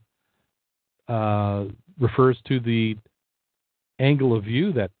name refers to the angle of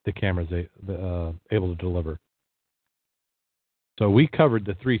view that the camera is able to deliver. So we covered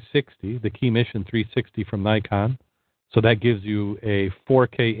the 360, the Key Mission 360 from Nikon. So that gives you a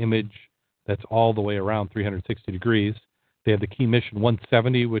 4K image that's all the way around 360 degrees. They have the Key Mission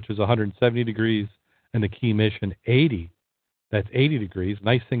 170, which is 170 degrees, and the Key Mission 80, that's 80 degrees.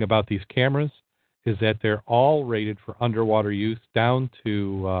 Nice thing about these cameras is that they're all rated for underwater use down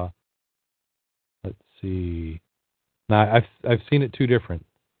to, Now, I've seen it two different.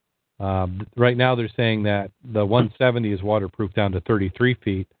 Right now, they're saying that the 170 is waterproof down to 33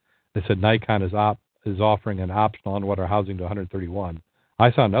 feet. They said Nikon is offering an optional underwater housing to 131.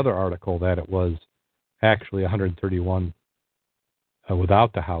 I saw another article that it was actually 131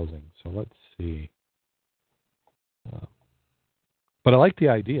 without the housing. So let's see. But I like the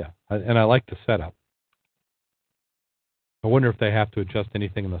idea, and I like the setup. I wonder if they have to adjust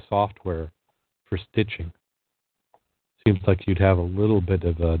anything in the software for stitching. Seems like you'd have a little bit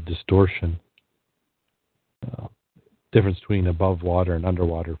of a distortion, difference between above water and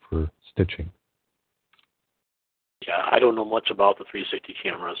underwater for stitching. Yeah, I don't know much about the 360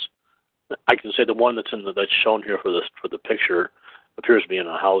 cameras. I can say the one that's shown here for the picture appears to be in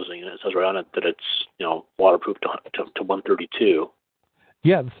a housing, and it says right on it that it's waterproof to 132.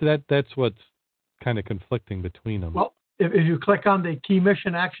 Yeah, so that's what's kind of conflicting between them. Well, if you click on the key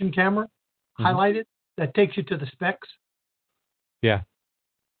mission action camera, highlighted, that takes you to the specs. Yeah.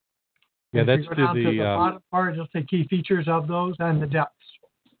 Yeah, that's to the bottom part, it'll say key features of those and the depths.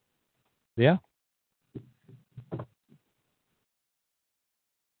 Yeah.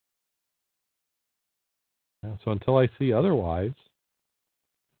 So until I see otherwise,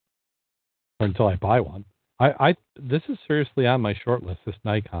 or until I buy one, this is seriously on my short list, this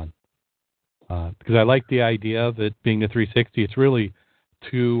Nikon. Because I like the idea of it being the 360. It's really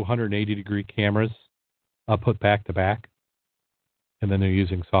 280-degree cameras put back to back. And then they're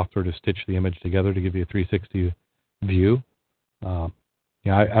using software to stitch the image together to give you a 360 view.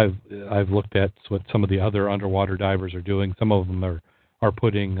 I've looked at what some of the other underwater divers are doing. Some of them are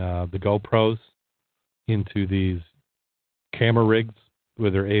putting the GoPros into these camera rigs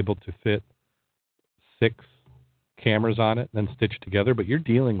where they're able to fit 6 cameras on it and then stitch together. But you're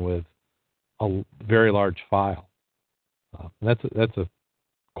dealing with a very large file. That's a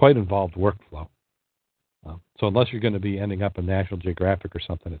quite involved workflow. So unless you're going to be ending up in National Geographic or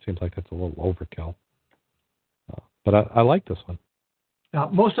something, it seems like that's a little overkill. But I like this one. Now,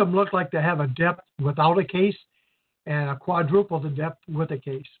 most of them look like they have a depth without a case and a quadruple the depth with a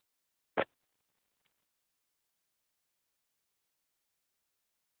case.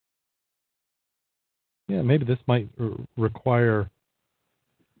 Yeah, maybe this might require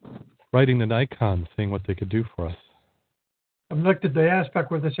writing the Nikon, seeing what they could do for us. I've looked at the aspect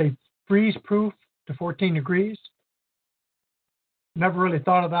where they say freeze-proof to 14 degrees. Never really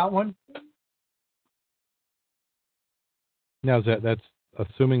thought of that one. Now, that's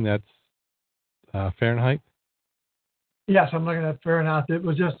assuming that's Fahrenheit? Yes, I'm looking at Fahrenheit. It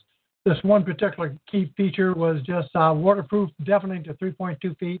was just this one particular key feature was just waterproof, definitely to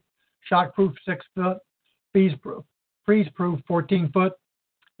 3.2 feet, shockproof 6 foot, freeze-proof 14 foot.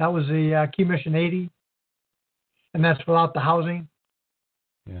 That was the Key Mission 80, and that's without the housing.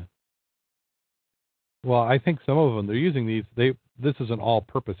 Yeah. Well, I think some of them, they're using these. This is an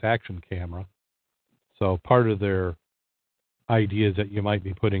all-purpose action camera, so part of their idea is that you might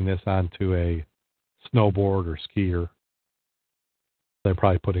be putting this onto a snowboard or skier. They're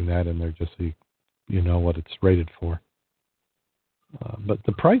probably putting that in there just so you know what it's rated for. But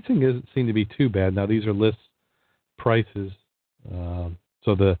the pricing doesn't seem to be too bad. Now, these are list prices.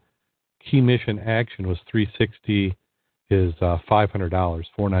 So the Key Mission Action was $360 is $500,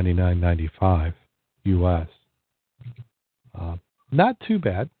 $499.95 US. Not too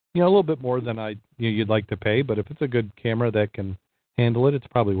bad. A little bit more than you'd like to pay, but if it's a good camera that can handle it, it's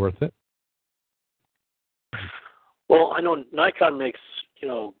probably worth it. Well, I know Nikon makes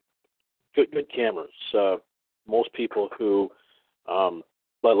good cameras. Most people who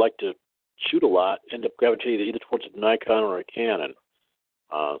like to shoot a lot end up gravitating either towards a Nikon or a Canon.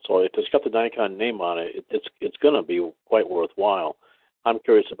 So if it's got the Nikon name on it, it's going to be quite worthwhile. I'm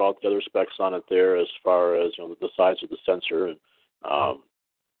curious about the other specs on it there, as far as the size of the sensor, and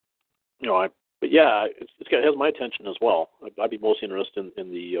it has my attention as well. I'd be most interested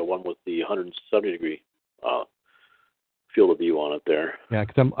in the one with the 170-degree field of view on it there. Yeah,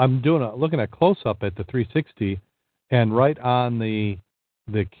 because I'm looking at close up at the 360, and right on the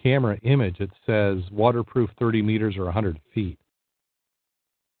camera image it says waterproof 30 meters or 100 feet.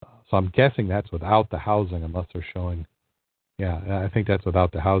 So I'm guessing that's without the housing, unless they're showing. Yeah, I think that's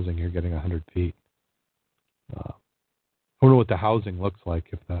without the housing. You're getting 100 feet. I wonder what the housing looks like,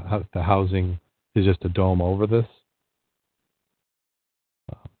 if the housing is just a dome over this.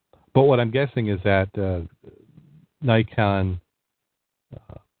 But what I'm guessing is that Nikon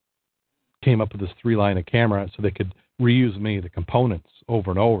came up with this 3-line of camera so they could reuse the components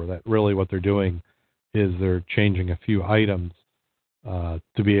over and over. That really what they're doing is they're changing a few items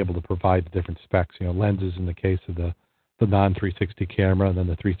to be able to provide the different specs. Lenses in the case of the non-360 camera, and then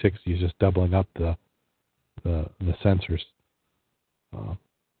the 360 is just doubling up the the sensors.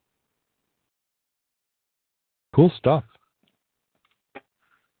 Cool stuff.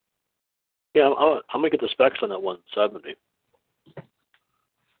 Yeah, I'm going to get the specs on that 170.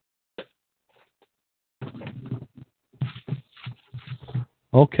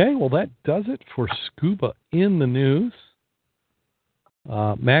 Okay, well, that does it for Scuba in the news.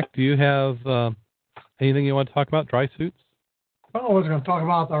 Mac, do you have anything you want to talk about? Dry suits? Well, I was going to talk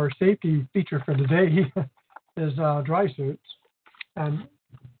about our safety feature for today is dry suits. And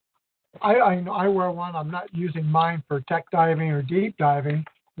I wear one. I'm not using mine for tech diving or deep diving,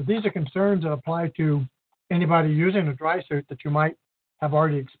 but these are concerns that apply to anybody using a dry suit that you might have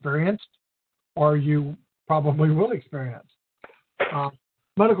already experienced or you probably will experience.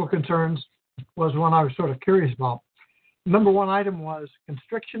 Medical concerns was one I was sort of curious about. Number one item was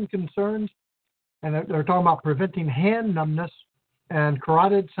constriction concerns, and they're talking about preventing hand numbness and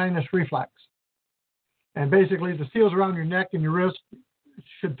carotid sinus reflex. And basically, the seals around your neck and your wrist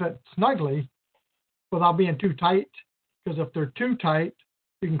should fit snugly without being too tight, because if they're too tight,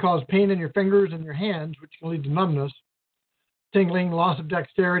 you can cause pain in your fingers and your hands, which can lead to numbness, tingling, loss of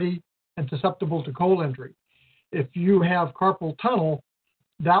dexterity, and susceptible to cold injury. If you have carpal tunnel,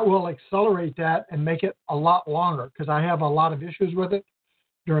 that will accelerate that and make it a lot longer, because I have a lot of issues with it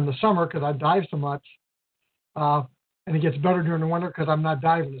during the summer because I dive so much, and it gets better during the winter because I'm not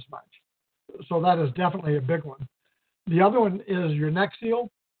diving as much. So that is definitely a big one. The other one is your neck seal.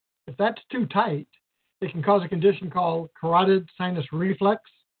 If that's too tight, it can cause a condition called carotid sinus reflex,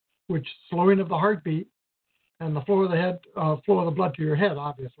 which is slowing of the heartbeat and the flow of the head, flow of the blood to your head,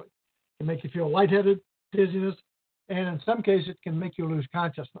 obviously. It can make you feel lightheaded, dizziness, and in some cases, it can make you lose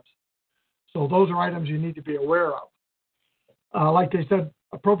consciousness. So those are items you need to be aware of. Like they said,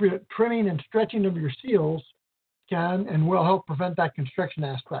 appropriate trimming and stretching of your seals can and will help prevent that constriction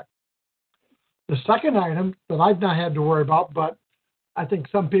aspect. The second item that I've not had to worry about, but I think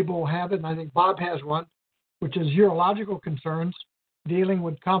some people have it, and I think Bob has one, which is urological concerns dealing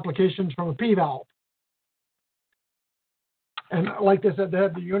with complications from a P-valve. And like they said, they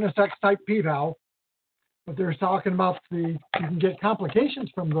have the unisex type P-valve, but they're talking about you can get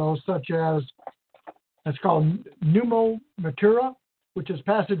complications from those, such as, it's called pneumomatura, which is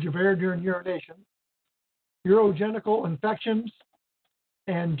passage of air during urination, urogenital infections,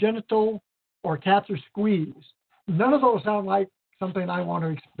 and genital or catheter squeeze. None of those sound like something I want to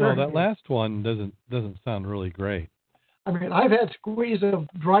experience. No, that last one doesn't sound really great. I mean, I've had squeeze of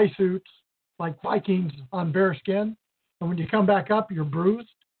dry suits like Vikings on bare skin, and when you come back up, you're bruised.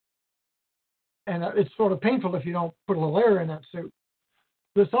 And it's sort of painful if you don't put a little air in that suit.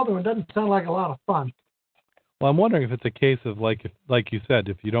 This other one doesn't sound like a lot of fun. Well, I'm wondering if it's a case of, like you said,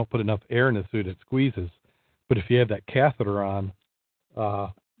 if you don't put enough air in the suit, it squeezes. But if you have that catheter on,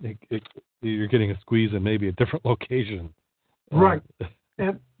 you're getting a squeeze in maybe a different location. Right.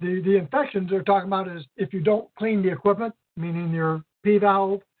 And the infections they're talking about is if you don't clean the equipment, meaning your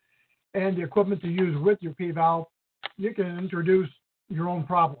P-valve and the equipment to use with your P-valve, you can introduce your own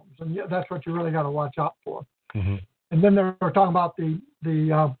problems. And that's what you really got to watch out for. Mm-hmm. And then they're talking about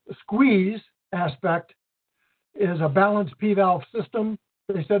the squeeze aspect is a balanced P-valve system.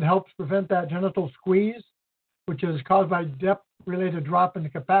 They said helps prevent that genital squeeze, which is caused by depth-related drop in the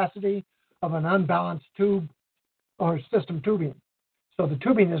capacity of an unbalanced tube or system tubing. So the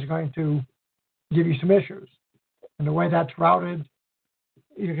tubing is going to give you some issues. And the way that's routed,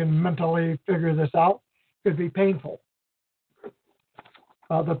 you can mentally figure this out. It could be painful.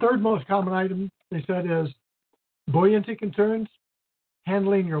 The third most common item, they said, is buoyancy concerns,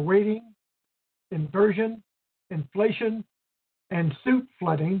 handling your weighting, inversion, inflation, and suit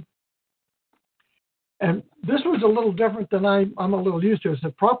flooding. And this was a little different than I'm a little used to. It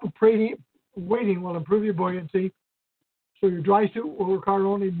said proper weighting will improve your buoyancy, so your dry suit will require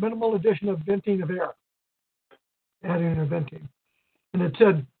only minimal addition of venting of air, adding or venting. And it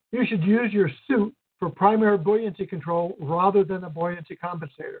said you should use your suit for primary buoyancy control rather than a buoyancy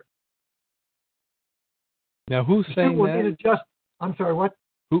compensator. Now, who's saying that? I'm sorry, what?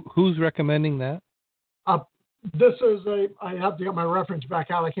 Who's recommending that? This is I have to get my reference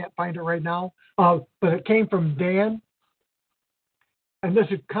back out. I can't find it right now. But it came from Dan. And this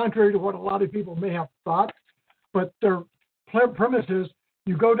is contrary to what a lot of people may have thought. But their premise is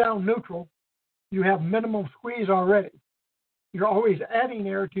you go down neutral, you have minimum squeeze already. You're always adding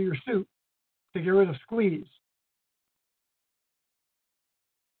air to your suit to get rid of squeeze.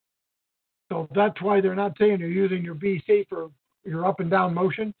 So that's why they're not saying you're using your BC for your up and down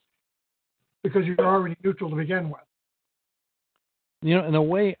motion, because you're already neutral to begin with. You know, in a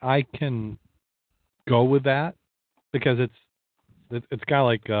way, I can go with that because it's kind of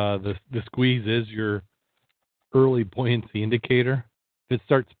like the squeeze is your early buoyancy indicator. If it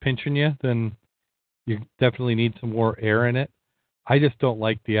starts pinching you, then you definitely need some more air in it. I just don't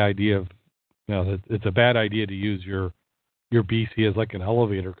like the idea of, it's a bad idea to use your BC as like an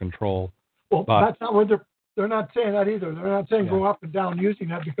elevator control. Well, that's not what they're not saying that either. They're not saying go up and down using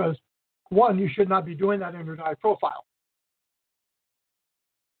that because, one, you should not be doing that in your dive profile.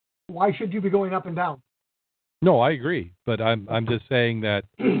 Why should you be going up and down? No, I agree, but I'm just saying that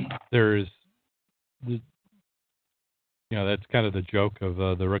there's, that's kind of the joke of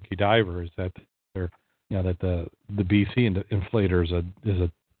the rookie diver is that they're, that the BC inflator is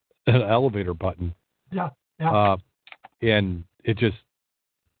an elevator button. Yeah. And it just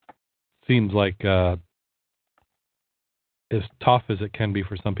seems like as tough as it can be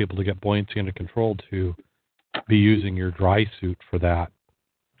for some people to get buoyancy under control to be using your dry suit for that.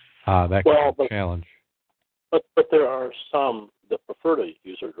 That kind of challenge. But there are some that prefer to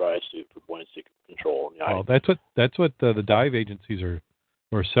use their dry suit for buoyancy control. Well, that's what the dive agencies are,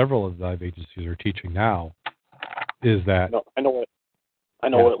 or several of the dive agencies are teaching now. Is that I know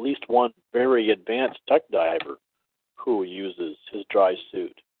at least one very advanced tech diver who uses his dry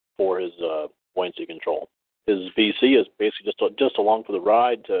suit for his buoyancy control. His BC is basically just along for the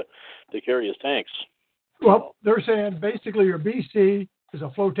ride to carry his tanks. Well, they're saying basically your BC is a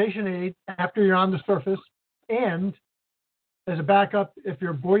flotation aid after you're on the surface, and as a backup if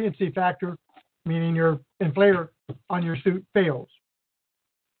your buoyancy factor, meaning your inflator on your suit, fails.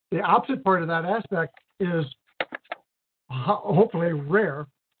 The opposite part of that aspect is hopefully rare,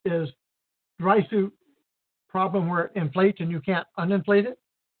 is dry suit problem where it inflates and you can't uninflate it.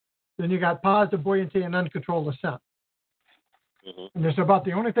 Then you got positive buoyancy and uncontrolled ascent. Mm-hmm. And it's about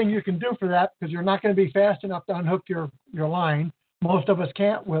the only thing you can do for that because you're not going to be fast enough to unhook your line. Most of us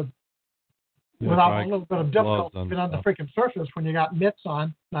can't without a little bit of difficulty to get on the freaking surface when you got mitts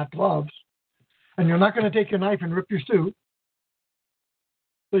on, not gloves. And you're not going to take your knife and rip your suit.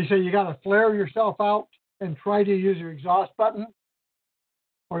 So you say you got to flare yourself out and try to use your exhaust button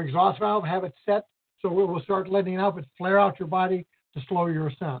or exhaust valve, have it set so it will start letting out, but flare out your body to slow your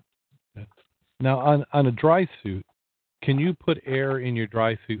ascent. Now, on a dry suit, can you put air in your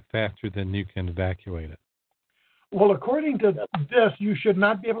dry suit faster than you can evacuate it? Well, according to this, you should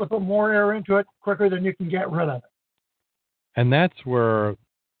not be able to put more air into it quicker than you can get rid of it. And that's where,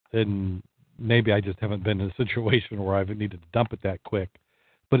 and maybe I just haven't been in a situation where I've needed to dump it that quick,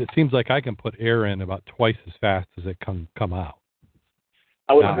 but it seems like I can put air in about twice as fast as it can come out.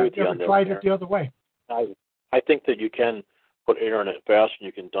 I would agree with you on that. Tried it the other way. I think that you can put air in it faster and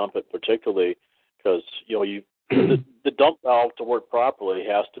you can dump it, particularly because the dump valve to work properly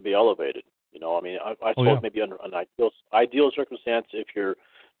has to be elevated. I suppose maybe under an ideal circumstance, if your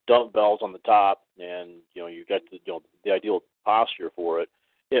dump valve's on the top and you got the ideal posture for it,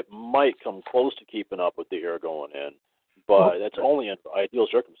 it might come close to keeping up with the air going in, but that's only in ideal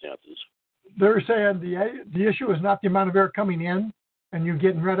circumstances. They're saying the issue is not the amount of air coming in and you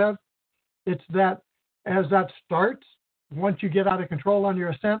getting rid of. It's that as that starts, once you get out of control on your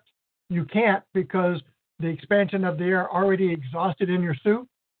ascent, you can't because the expansion of the air already exhausted in your suit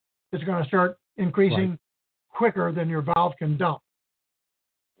is going to start increasing quicker than your valve can dump.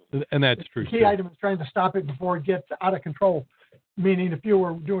 And that's true. The key item is trying to stop it before it gets out of control. Meaning if you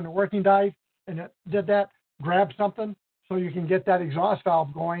were doing a working dive and it did that, grab something so you can get that exhaust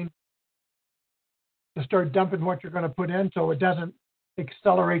valve going to start dumping what you're going to put in so it doesn't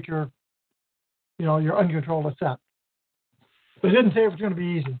accelerate your uncontrolled ascent. They didn't say it was going to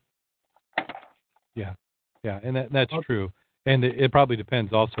be easy. Yeah, and that's true. And it probably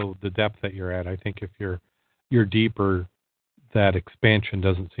depends also the depth that you're at. I think if you're deeper, that expansion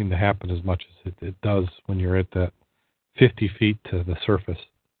doesn't seem to happen as much as it does when you're at that 50 feet to the surface.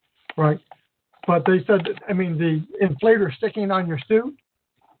 Right. But they said, the inflator sticking on your suit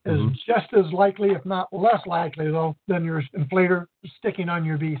is just as likely, if not less likely, though, than your inflator sticking on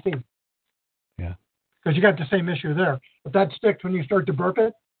your BC. Yeah. Because you got the same issue there. If that sticks when you start to burp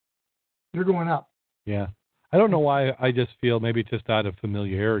it, you're going up. Yeah. I don't know why. I just feel maybe just out of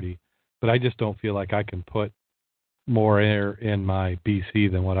familiarity, but I just don't feel like I can put more air in my BC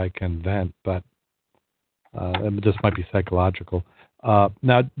than what I can vent, but it just might be psychological.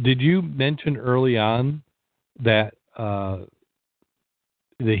 Now, did you mention early on that the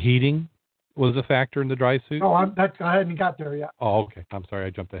heating was a factor in the dry suit? No, I hadn't got there yet. Oh, okay. I'm sorry. I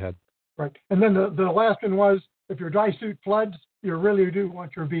jumped ahead. Right. And then the last one was, if your dry suit floods, you really do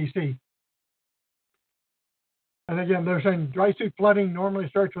want your BC. And again, they're saying dry suit flooding normally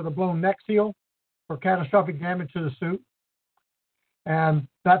starts with a blown neck seal for catastrophic damage to the suit. And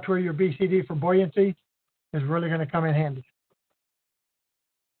that's where your BCD for buoyancy is really going to come in handy.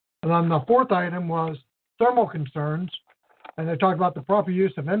 And then the fourth item was thermal concerns, and they talk about the proper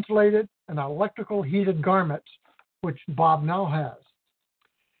use of insulated and electrical heated garments, which Bob now has.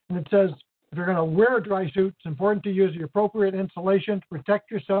 And it says, if you're going to wear a dry suit, it's important to use the appropriate insulation to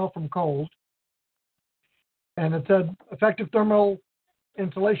protect yourself from cold. And it said effective thermal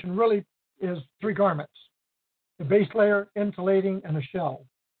insulation really is 3 garments: the base layer, insulating, and a shell.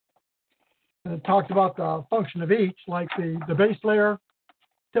 And it talked about the function of each, like the base layer,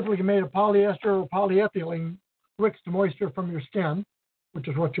 typically made of polyester or polyethylene, wicks the moisture from your skin, which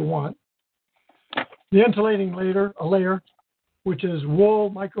is what you want. The insulating layer, which is wool,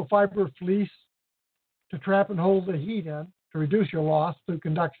 microfiber, fleece, to trap and hold the heat in, to reduce your loss through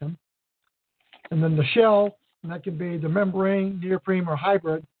conduction. And then the shell, and that can be the membrane, neoprene, or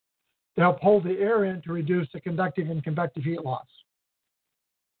hybrid, to help hold the air in to reduce the conductive and convective heat loss.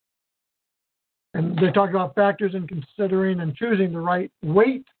 And they talk about factors in considering and choosing the right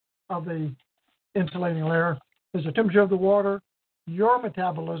weight of the insulating layer is the temperature of the water, your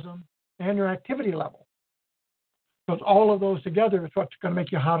metabolism, and your activity level. So it's all of those together is what's going to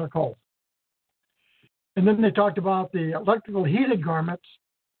make you hot or cold. And then they talked about the electrical heated garments.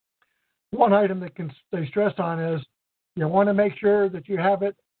 One item that they stress on is you want to make sure that you have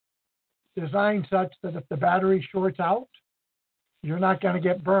it designed such that if the battery shorts out, you're not going to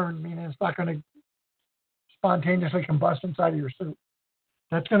get burned, meaning it's not going to spontaneously combust inside of your suit.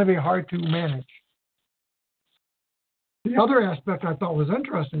 That's going to be hard to manage. The other aspect I thought was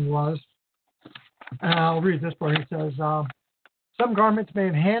interesting was, and I'll read this part, it says, some garments may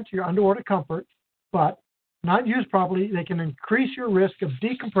enhance your underwater comfort, but not used properly, they can increase your risk of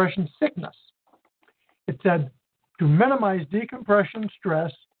decompression sickness. It said, to minimize decompression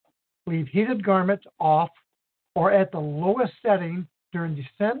stress, leave heated garments off or at the lowest setting during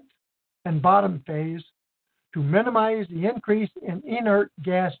descent and bottom phase to minimize the increase in inert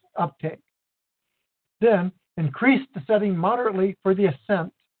gas uptake. Then increase the setting moderately for the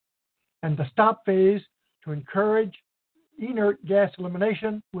ascent and the stop phase to encourage inert gas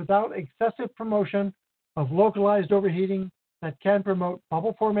elimination without excessive promotion of localized overheating that can promote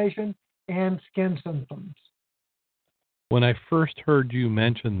bubble formation and skin symptoms. When I first heard you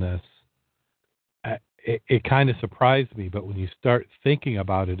mention this, it kind of surprised me, but when you start thinking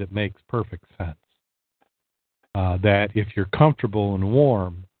about it, it makes perfect sense. That if you're comfortable and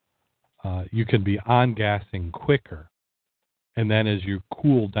warm, you can be on-gassing quicker. And then as you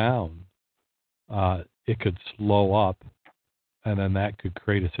cool down, it could slow up, and then that could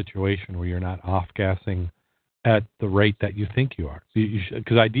create a situation where you're not off-gassing at the rate that you think you are.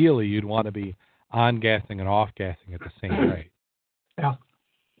 Because ideally, you'd want to be on-gassing and off-gassing at the same rate. Yeah.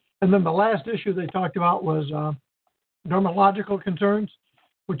 And then the last issue they talked about was dermatological concerns,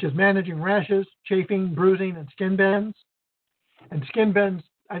 which is managing rashes, chafing, bruising, and skin bends. And skin bends,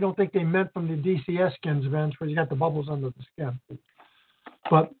 I don't think they meant from the DCS skin bends where you got the bubbles under the skin.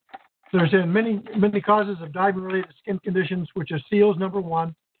 But there's many causes of diving-related skin conditions, which is seals, number one.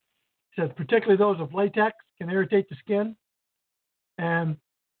 It says particularly those of latex can irritate the skin. And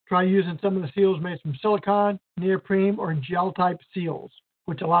try using some of the seals made from silicone, neoprene, or gel-type seals,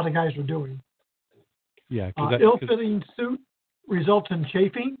 which a lot of guys are doing. Yeah. Ill-fitting suit results in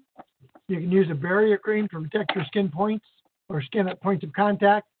chafing. You can use a barrier cream to protect your skin points or skin at points of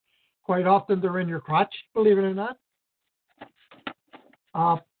contact. Quite often they're in your crotch, believe it or not.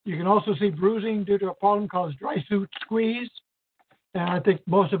 You can also see bruising due to a problem called dry suit squeeze. And I think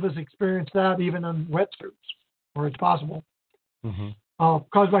most of us experience that even in wetsuits, where it's possible. Mm-hmm.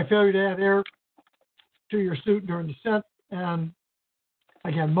 Caused by failure to add air to your suit during descent. And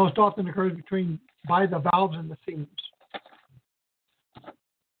again, most often occurs by the valves and the seams.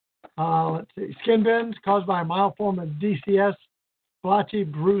 Let's see. Skin bends caused by a mild form of DCS, blotchy,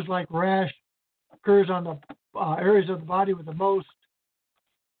 bruise-like rash, occurs on the areas of the body with the most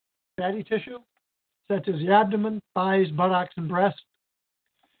fatty tissue, such as the abdomen, thighs, buttocks, and breast.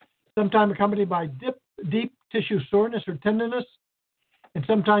 Sometimes accompanied by deep tissue soreness or tenderness, and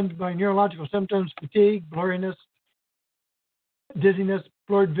sometimes by neurological symptoms, fatigue, blurriness, dizziness,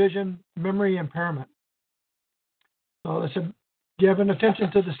 blurred vision, memory impairment. So they said, giving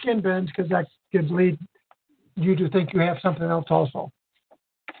attention to the skin bends because that could lead you to think you have something else also.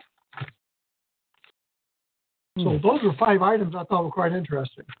 So those were 5 items I thought were quite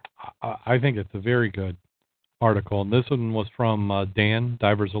interesting. I think it's a very good article. And this one was from Dan,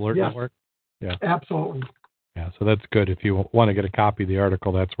 Divers Alert Network? Yeah. Absolutely. Yeah, so that's good. If you want to get a copy of the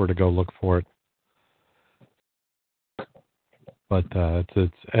article, that's where to go look for it. But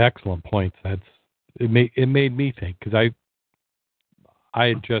it's excellent points. It made me think, because I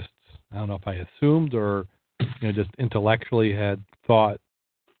had just, I don't know if I assumed or just intellectually had thought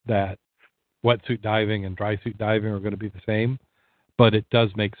that wetsuit diving and dry suit diving are going to be the same, but it does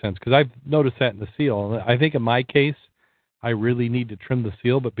make sense because I've noticed that in the seal. And I think in my case, I really need to trim the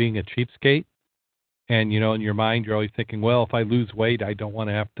seal, but being a cheapskate, and, in your mind, you're always thinking, well, if I lose weight, I don't want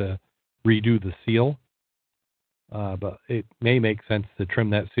to have to redo the seal. But it may make sense to trim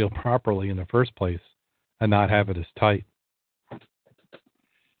that seal properly in the first place and not have it as tight.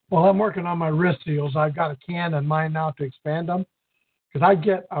 Well, I'm working on my wrist seals. I've got a can in mine now to expand them because I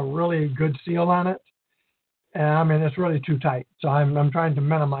get a really good seal on it. And, it's really too tight. So I'm trying to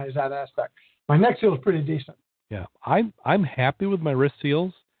minimize that aspect. My neck seal is pretty decent. Yeah, I'm happy with my wrist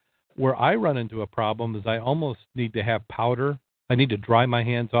seals. Where I run into a problem is I almost need to have powder. I need to dry my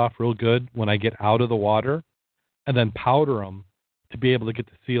hands off real good when I get out of the water and then powder them to be able to get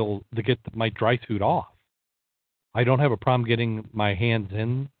the seal, to get my dry suit off. I don't have a problem getting my hands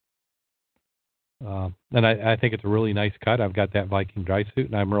in. And I think it's a really nice cut. I've got that Viking dry suit,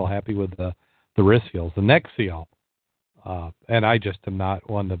 and I'm real happy with the wrist seals. The neck seal, and I just am not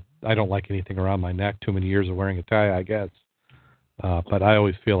one that, I don't like anything around my neck. Too many years of wearing a tie, I guess. But I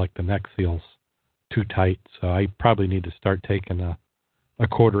always feel like the neck seal's too tight, so I probably need to start taking a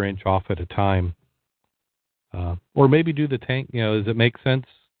 1/4 inch off at a time. Or maybe do the tank. Does it make sense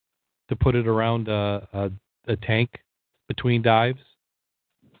to put it around a tank between dives?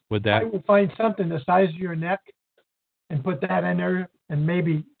 Would that? I would find something the size of your neck and put that in there, and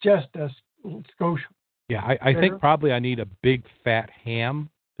maybe just a skosh. Yeah, I think probably I need a big fat ham.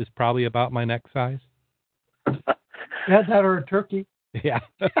 Is probably about my neck size. That or a turkey. Yeah.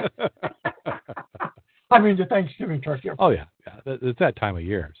 The Thanksgiving turkey. Oh, yeah. It's that time of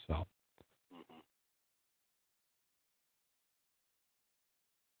year, so.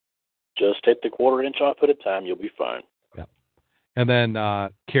 Just take the 1/4 inch off at a time. You'll be fine. Yeah. And then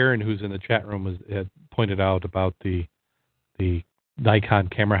Karen, who's in the chat room, had pointed out about the Nikon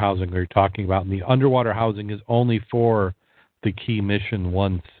camera housing we were talking about. And the underwater housing is only for the Key Mission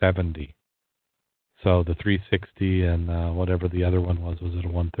 170. So the 360 and whatever the other one was it a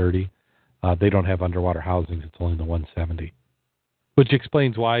 130? They don't have underwater housings. It's only the 170, which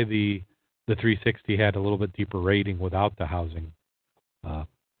explains why the 360 had a little bit deeper rating without the housing.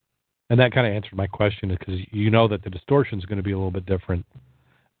 And that kind of answered my question, because that the distortion is going to be a little bit different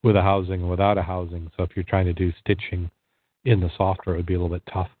with a housing and without a housing. So if you're trying to do stitching in the software, it would be a little bit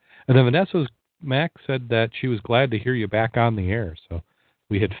tough. And then Vanessa Mac said that she was glad to hear you back on the air. So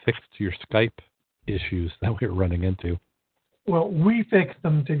we had fixed your Skype issues that we were running into. Well, we fixed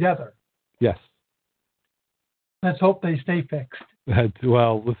them together. Yes. Let's hope they stay fixed.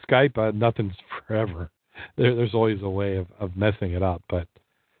 Well, with Skype, nothing's forever. There's always a way of messing it up. But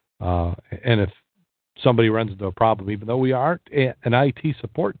and if somebody runs into a problem, even though we aren't an IT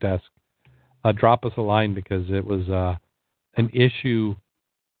support desk, drop us a line, because it was an issue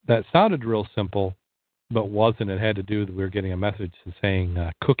that sounded real simple, but wasn't. It had to do with, we were getting a message saying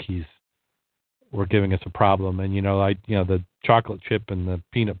cookies were giving us a problem, and the chocolate chip and the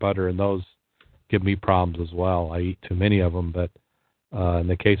peanut butter and those give me problems as well. I eat too many of them, but in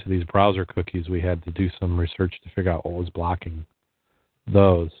the case of these browser cookies, we had to do some research to figure out what was blocking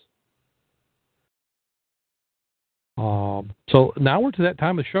those. So now we're to that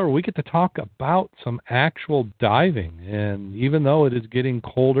time of the show where we get to talk about some actual diving. And even though it is getting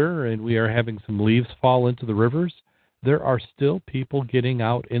colder and we are having some leaves fall into the rivers, there are still people getting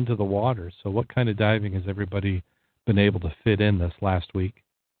out into the water. So what kind of diving has everybody been able to fit in this last week?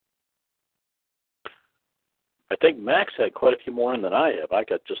 I think Max had quite a few more in than I have. I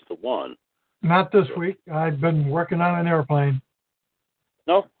got just the one. Not this week. I've been working on an airplane.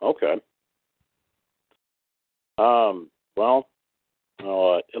 No? Okay.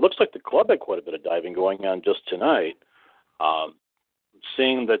 It looks like the club had quite a bit of diving going on just tonight.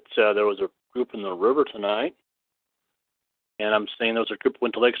 Seeing that there was a group in the river tonight, and I'm seeing there was a group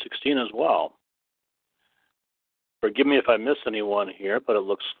went to Lake 16 as well. Forgive me if I miss anyone here, but it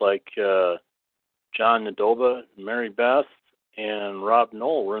looks like John Nadova, Mary Beth, and Rob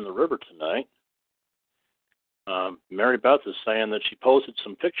Knoll were in the river tonight. Mary Beth is saying that she posted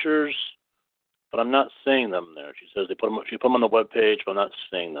some pictures, but I'm not seeing them there. She says she put them on the web page, but I'm not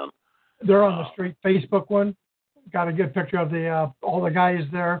seeing them. They're on the street Facebook one. Got a good picture of all the guys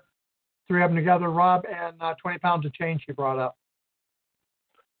there, 3 of them together, Rob, and 20 pounds of chain she brought up.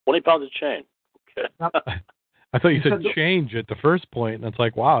 20 pounds of chain. Okay. Yep. I thought you said change at the first point, and it's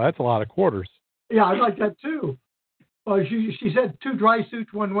like, wow, that's a lot of quarters. Yeah, I like that too. She said 2 dry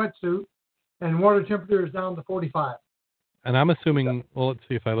suits, 1 wetsuit, and water temperature is down to 45. And I'm assuming, well, let's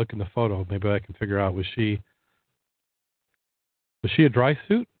see if I look in the photo. Maybe I can figure out, was she a dry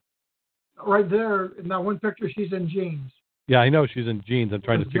suit? Right there, in that one picture, she's in jeans. Yeah, I know she's in jeans. I'm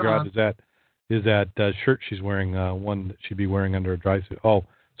trying to figure out, is that is that shirt she's wearing one that she'd be wearing under a dry suit. Oh,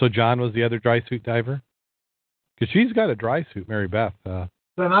 so John was the other dry suit diver? Because she's got a dry suit, Mary Beth.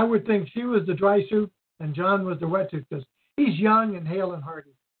 Then I would think she was the dry suit and John was the wetsuit because he's young and hale and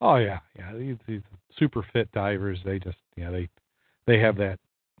hearty. Oh, yeah. These super fit divers, they just, they have that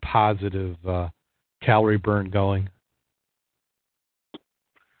positive calorie burn going.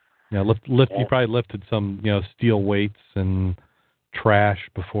 Yeah, he probably lifted some, steel weights and trash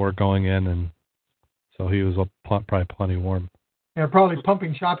before going in, and so he was probably plenty warm. Yeah, probably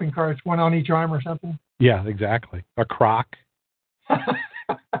pumping shopping carts, one on each arm or something. Yeah, exactly. A croc.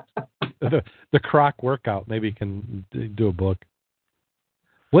 the croc workout. Maybe you can do a book.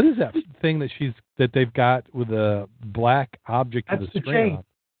 What is that thing that they've got with a black object with a string on?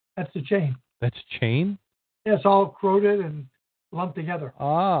 That's the chain. That's chain? Yeah, it's all corroded and lumped together.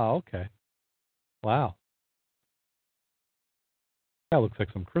 Ah, okay. Wow. That looks like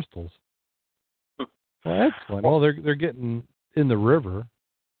some crystals. Well, excellent. Well, they're getting in the river.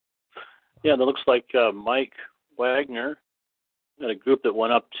 Yeah, that looks like Mike Wagner and a group that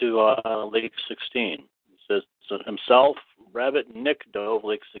went up to Lake 16. It says so himself, Rabbit, and Nick dove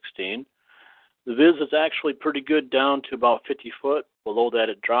Lake 16. The viz is actually pretty good down to about 50 foot. Below that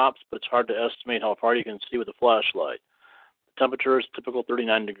it drops, but it's hard to estimate how far you can see with a flashlight. The temperature is typical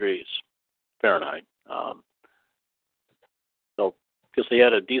 39 degrees Fahrenheit. So because they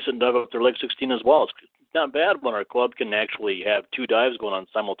had a decent dive up there Lake 16 as well. It's not bad when our club can actually have two dives going on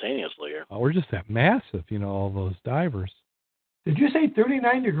simultaneously here. Oh, we're just that massive, all those divers. Did you say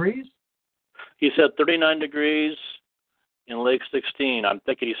 39 degrees? He said 39 degrees in Lake 16. I'm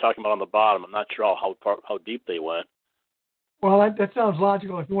thinking he's talking about on the bottom. I'm not sure how deep they went. Well, that sounds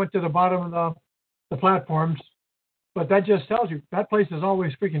logical if you went to the bottom of the platforms. But that just tells you that place is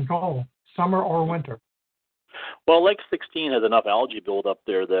always freaking cold, summer or winter. Well, Lake 16 has enough algae build up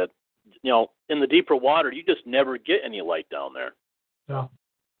there that, in the deeper water, you just never get any light down there. Yeah.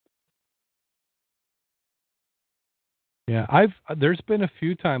 Yeah, there's been a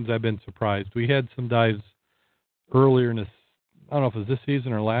few times I've been surprised. We had some dives earlier in this, I don't know if it was this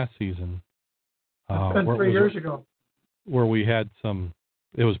season or last season. It's been 3 years ago. Where we had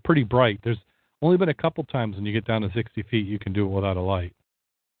it was pretty bright. There's only been a couple times when you get down to 60 feet, you can do it without a light.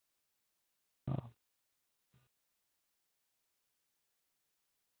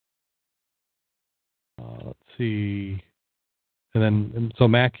 Let's see. So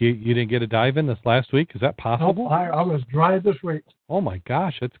Mac, you didn't get a dive in this last week? Is that possible? Nope, I was dry this week. Oh my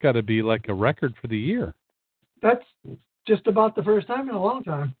gosh, that's got to be like a record for the year. That's just about the first time in a long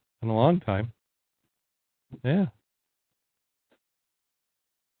time. In a long time. Yeah.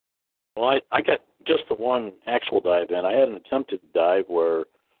 Well, I got just the one actual dive in. I had an attempted dive where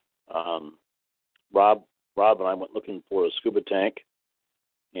Rob and I went looking for a scuba tank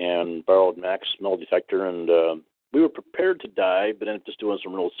and borrowed Mac's smell detector, and we were prepared to dive, but ended up just doing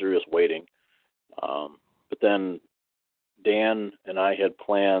some real serious wading. But then Dan and I had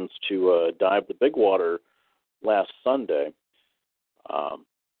plans to dive the big water last Sunday,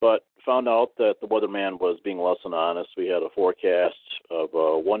 but found out that the weatherman was being less than honest. We had a forecast of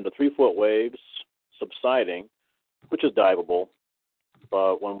 1 to 3 foot waves subsiding, which is diveable.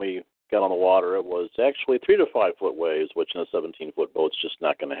 But when we got on the water, it was actually 3 to 5 foot waves, which in a 17-foot boat's just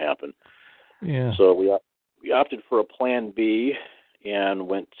not going to happen. Yeah. So we opted for a plan B and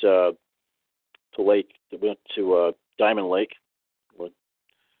went to Diamond Lake. Went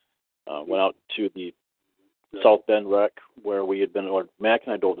out to the South Bend wreck where we had been, or Mac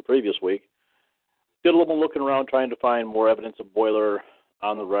and I dove the previous week. Did a little looking around trying to find more evidence of boiler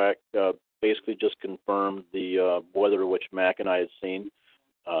on the wreck. Basically just confirmed the boiler which Mac and I had seen.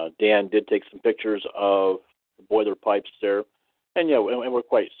 Dan did take some pictures of the boiler pipes there. And and we're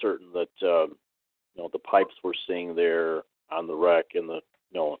quite certain that the pipes we're seeing there on the wreck and the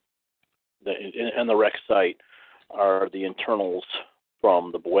wreck site are the internals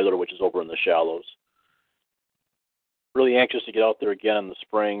from the boiler, which is over in the shallows. Really anxious to get out there again in the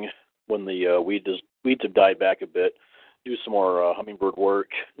spring when the weeds have died back a bit. Do some more hummingbird work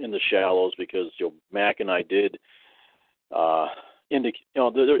in the shallows because Mac and I did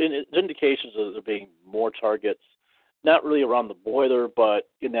there's indications of there being more targets, not really around the boiler, but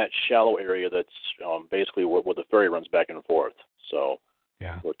in that shallow area that's basically where the ferry runs back and forth. So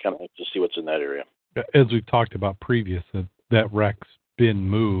yeah, we're kind of to see what's in that area. As we've talked about previous, that wreck's been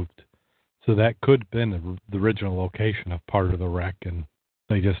moved. So that could have been the original location of part of the wreck, and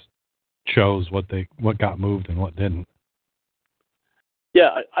they just chose what got moved and what didn't. Yeah,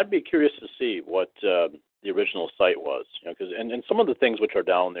 I'd be curious to see what the original site was, because and some of the things which are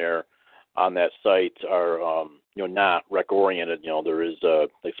down there on that site are not wreck oriented. There is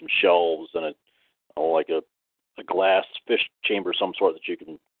like some shelves and like a glass fish chamber, some sort that you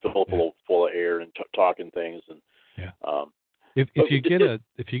can fill full of air and talk and things. And if you get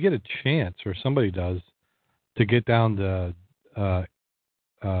a chance, or somebody does, to get down to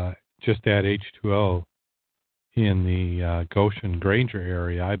just at H2O in the Goshen Granger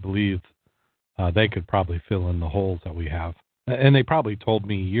area, I believe they could probably fill in the holes that we have. And they probably told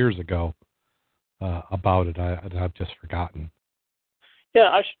me years ago about it. I've just forgotten. Yeah,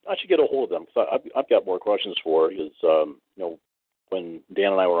 I should get a hold of them, because I've got more questions for you. Because when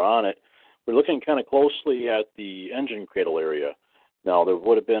Dan and I were on it, we're looking kind of closely at the engine cradle area. Now, there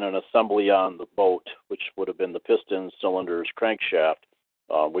would have been an assembly on the boat, which would have been the pistons, cylinders, crankshaft,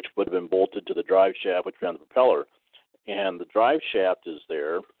 which would have been bolted to the drive shaft, which ran the propeller. And the drive shaft is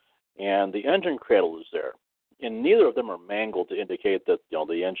there, and the engine cradle is there. And neither of them are mangled to indicate that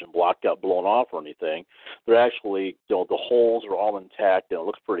the engine block got blown off or anything. They're actually, the holes are all intact, and it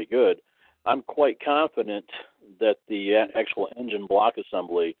looks pretty good. I'm quite confident that the actual engine block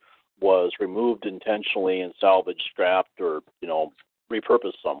assembly was removed intentionally and salvaged, scrapped, or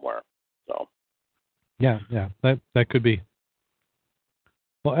repurposed somewhere. So. Yeah, that could be.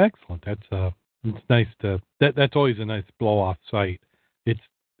 Well, excellent. That's it's nice that's always a nice blow off site. It's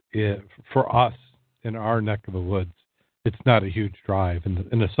for us in our neck of the woods. It's not a huge drive.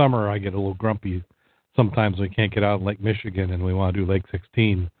 In the summer, I get a little grumpy. Sometimes we can't get out in Lake Michigan and we want to do Lake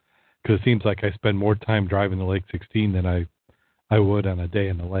 16, because it seems like I spend more time driving to Lake 16 than I would on a day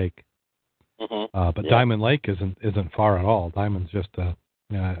in the lake. Mm-hmm. But Diamond Lake isn't far at all. Diamond's just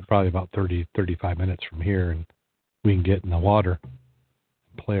probably about 35 minutes from here, and we can get in the water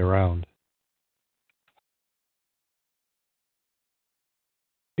and play around.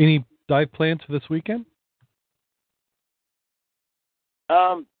 Any dive plans for this weekend?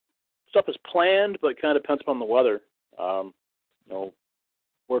 Stuff is planned, but kind of depends upon the weather. We're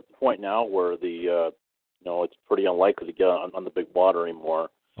at the point now where it's pretty unlikely to get on the big water anymore.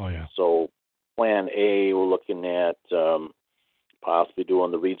 Oh yeah. So plan A, we're looking at possibly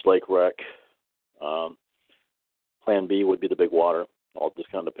doing the Reeds Lake wreck. Plan B would be the big water. All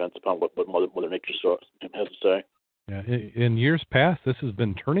just kind of depends upon what Mother Nature has to say. Yeah, in years past, this has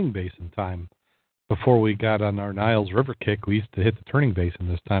been turning basin time. Before we got on our Niles River kick, we used to hit the turning basin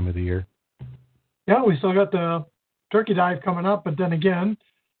this time of the year. Yeah, we still got the turkey dive coming up, but then again,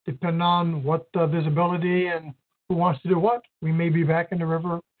 depending on what the visibility and who wants to do what, we may be back in the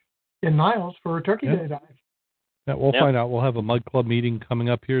river in Niles for a turkey day dive. Yeah, we'll find out. We'll have a Mud Club meeting coming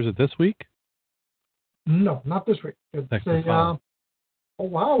up here. Is it this week? No, not this week. It's oh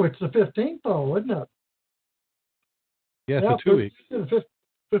wow, it's the 15th though, isn't it? Yeah, for 2 weeks. The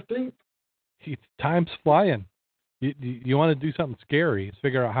 15th. Time's flying. You want to do something scary?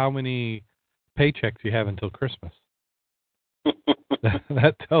 Figure out how many paychecks you have until Christmas.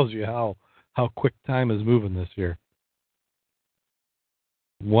 That tells you how quick time is moving this year.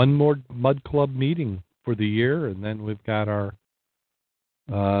 One more Mud Club meeting for the year, and then we've got our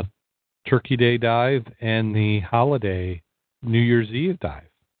Turkey Day dive and the holiday New Year's Eve dive.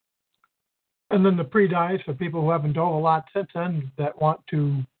 And then the pre-dives for people who haven't dove a lot since then that want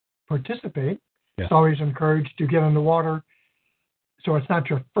to participate. Yes. It's always encouraged to get in the water, so it's not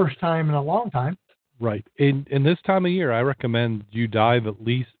your first time in a long time. Right. In this time of year, I recommend you dive at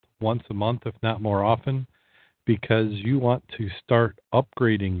least once a month, if not more often, because you want to start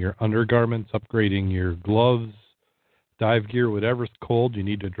upgrading your undergarments, upgrading your gloves, dive gear, whatever's cold. You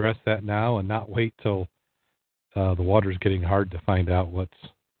need to address that now and not wait till the water's getting hard to find out what's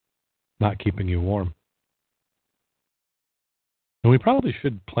not keeping you warm. And we probably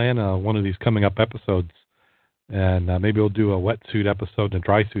should plan one of these coming up episodes, and maybe we'll do a wetsuit episode and a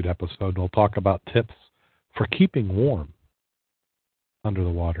dry suit episode, and we'll talk about tips for keeping warm under the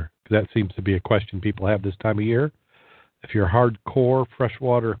water, because that seems to be a question people have this time of year. If you're hardcore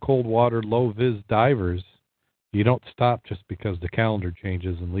freshwater, cold water, low vis divers, you don't stop just because the calendar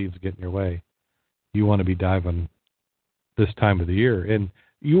changes and leaves get in your way. You want to be diving this time of the year, and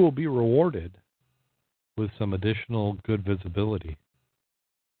you will be rewarded with some additional good visibility.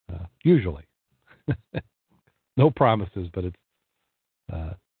 Usually. No promises, but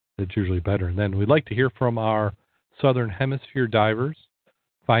it's usually better. And then we'd like to hear from our Southern Hemisphere divers,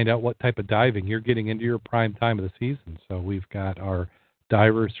 find out what type of diving you're getting into your prime time of the season. So we've got our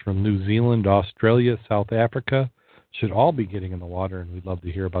divers from New Zealand, Australia, South Africa, should all be getting in the water, and we'd love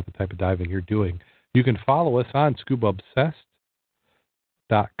to hear about the type of diving you're doing. You can follow us on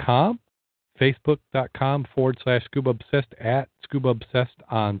ScubaObsessed.com, Facebook.com/Scuba Obsessed, @Scuba Obsessed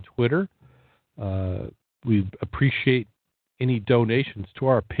on Twitter. We appreciate any donations to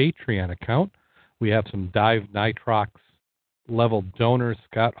our Patreon account. We have some Dive Nitrox level donors,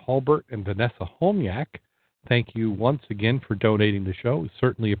 Scott Hulbert and Vanessa Holmyak. Thank you once again for donating the show. We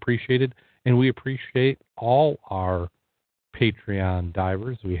certainly appreciate it, and we appreciate all our Patreon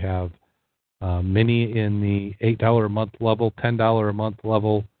divers. We have many in the $8 a month level, $10 a month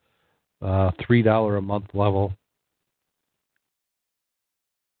level, $3 a month level.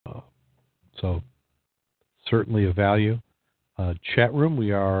 So certainly a value. Chat room,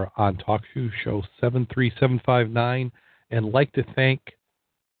 we are on TalkShoe Show 73759, and like to thank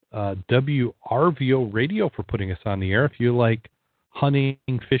WRVO Radio for putting us on the air. If you like hunting,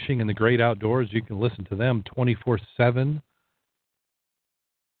 fishing, and the great outdoors, you can listen to them 24/7.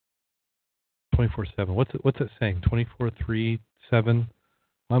 24/7. What's it saying? 24/3/7.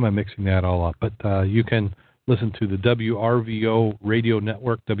 Why am I mixing that all up? But you can listen to the WRVO Radio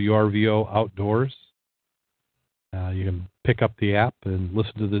Network, WRVO Outdoors. You can pick up the app and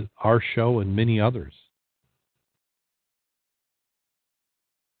listen to our show and many others.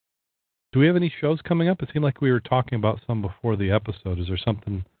 Do we have any shows coming up? It seemed like we were talking about some before the episode. Is there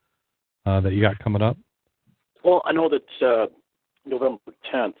something that you got coming up? Well, I know that November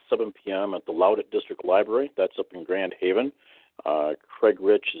 10th, 7 p.m. at the Loudoun District Library. That's up in Grand Haven. Craig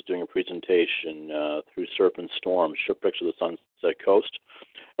Rich is doing a presentation through Surf and Storm, Shipwrecks of the Sunset Coast.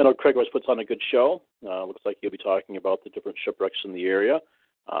 I know Craig always puts on a good show. Looks like he'll be talking about the different shipwrecks in the area.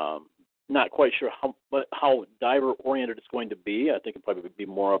 Not quite sure how diver-oriented it's going to be. I think it probably would be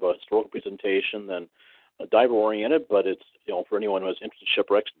more of a historical presentation than a diver-oriented, but it's, for anyone who has interest in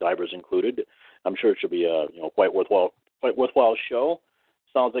shipwrecks, divers included, I'm sure it should be a quite worthwhile show.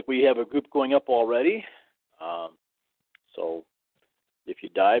 Sounds like we have a group going up already. So if you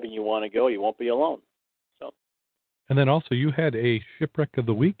dive and you want to go, you won't be alone. So. And then also you had a shipwreck of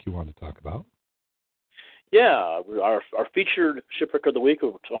the week you want to talk about. Yeah, our featured shipwreck of the week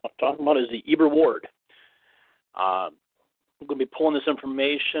we're talking about is the Eber Ward. I'm going to be pulling this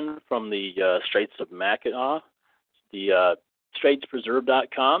information from the Straits of Mackinac, the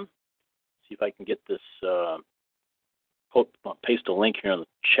straitspreserve.com. See if I can get this, paste a link here in the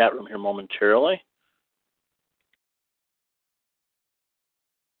chat room here momentarily.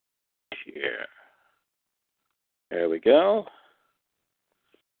 Here. There we go.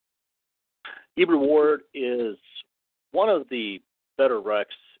 Eber Ward is one of the better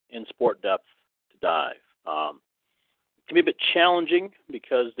wrecks in sport depth to dive. It can be a bit challenging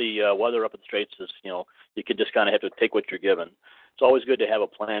because the weather up at the Straits is, you could just kind of have to take what you're given. It's always good to have a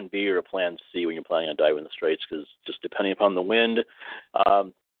plan B or a plan C when you're planning on diving in the Straits because just depending upon the wind,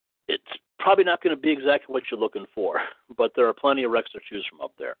 it's probably not going to be exactly what you're looking for, but there are plenty of wrecks to choose from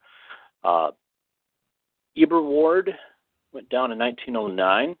up there. Eber Ward went down in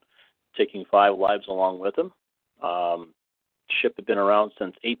 1909, taking 5 lives along with him. Ship had been around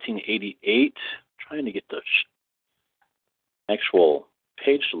since 1888. Trying to get the actual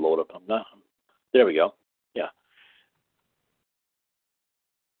page to load up. There we go. Yeah.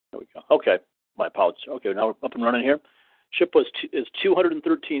 There we go. Okay. My apologies. Okay, now we're up and running here. Ship is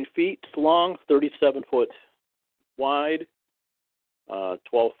 213 feet long, 37 foot wide,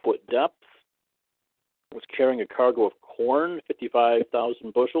 12-foot depth. Was carrying a cargo of corn,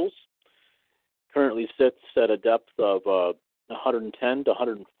 55,000 bushels. Currently sits at a depth of 110 to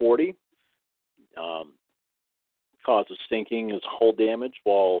 140. Causes sinking, is hull damage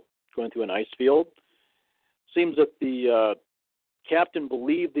while going through an ice field. Seems that the captain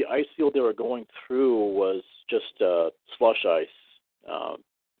believed the ice field they were going through was just slush ice.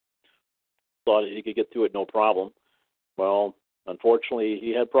 Thought he could get through it no problem. Well, unfortunately,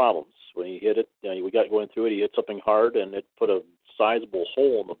 he had problems. When he hit it, we got going through it, he hit something hard, and it put a sizable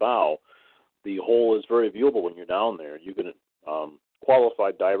hole in the bow. The hole is very viewable when you're down there. You can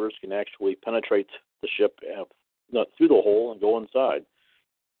qualified divers can actually penetrate the ship through the hole and go inside.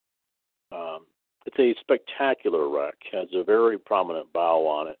 It's a spectacular wreck. Has a very prominent bow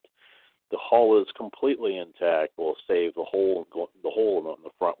on it. The hull is completely intact. Will save the hole in the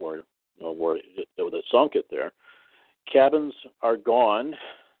front where it sunk it there. Cabins are gone.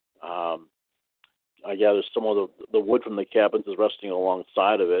 I gather some of the wood from the cabins is resting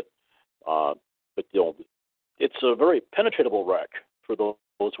alongside of it. But it's a very penetratable wreck for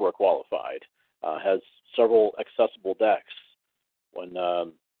those who are qualified. Has several accessible decks. When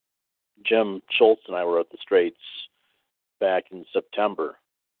Jim Schultz and I were at the Straits back in September,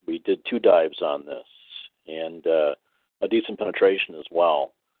 we did 2 dives on this and a decent penetration as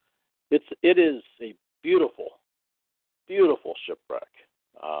well. It is a beautiful, beautiful shipwreck.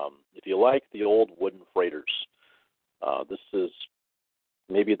 If you like the old wooden freighters, this is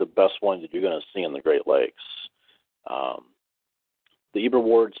maybe the best one that you're going to see in the Great Lakes. the Eber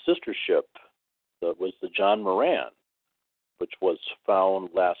Ward's sister ship that was the John Moran, which was found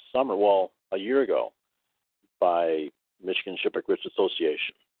last summer, a year ago, by Michigan Shipwreck Risk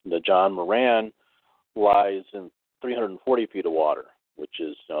Association. The John Moran lies in 340 feet of water, which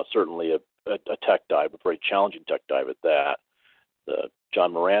is certainly a tech dive, a very challenging tech dive at that. The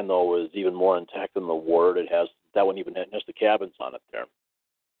John Moran, though, is even more intact than the Ward. That one even has the cabins on it there.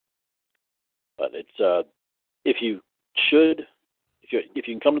 But it's if you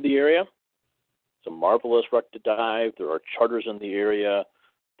can come to the area, it's a marvelous wreck to dive. There are charters in the area.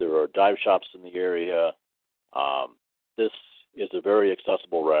 There are dive shops in the area. This is a very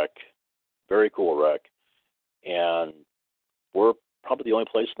accessible wreck, very cool wreck, and we're probably the only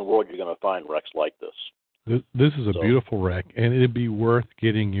place in the world you're going to find wrecks like this. This is a beautiful wreck, and it'd be worth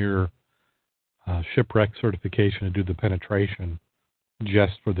getting your shipwreck certification to do the penetration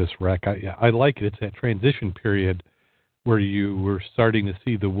just for this wreck. I like it. It's that transition period where you were starting to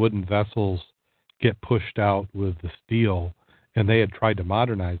see the wooden vessels get pushed out with the steel, and they had tried to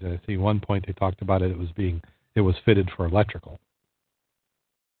modernize it. I see one point they talked about it. It was fitted for electrical.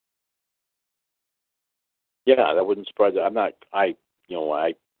 Yeah, that wouldn't surprise me. I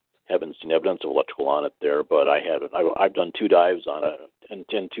haven't seen evidence of electrical on it there, but I haven't. I've done 2 dives on it, and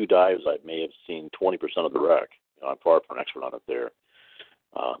in 2 dives I may have seen 20% of the wreck. I'm far from an expert on it there,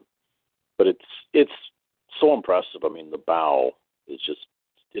 but it's so impressive. I mean, the bow is just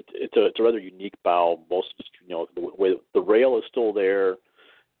it's a rather unique bow. Most the rail is still there.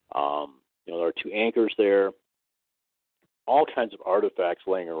 There are 2 anchors there. All kinds of artifacts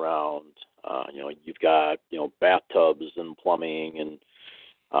laying around. You've got bathtubs and plumbing, and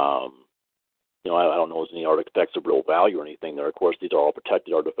I don't know if there's any artifacts of real value or anything there. Of course, these are all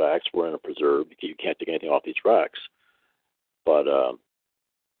protected artifacts. We're in a preserve. You can't take anything off these wrecks. But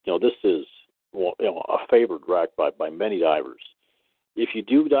this is a favored wreck by many divers. If you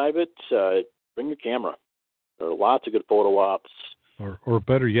do dive it, bring your camera. There are lots of good photo ops. Or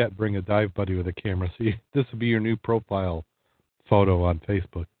better yet, bring a dive buddy with a camera. See, this would be your new profile photo on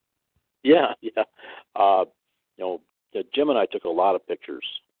Facebook. Yeah. Jim and I took a lot of pictures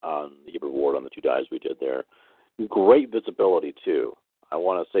on the Eber Ward on the 2 dives we did there. Great visibility, too. I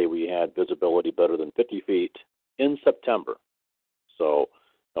want to say we had visibility better than 50 feet in September. So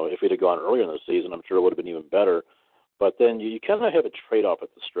if we'd have gone earlier in the season, I'm sure it would have been even better. But then you kind of have a trade-off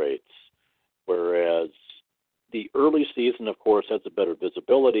at the Straits, whereas the early season, of course, has a better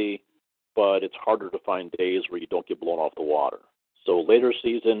visibility, but it's harder to find days where you don't get blown off the water. So later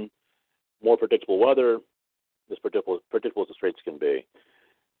season, more predictable weather, as predictable as the Straits can be.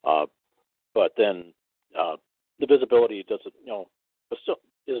 But then the visibility doesn't, but still,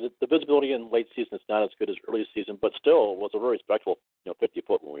 the visibility in late season is not as good as early season, but still was a very respectable, 50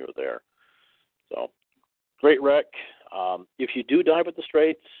 foot when we were there. So great wreck. If you do dive at the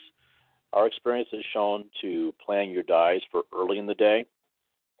Straits, our experience has shown to plan your dives for early in the day.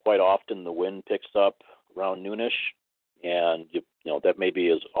 Quite often the wind picks up around noonish, and that may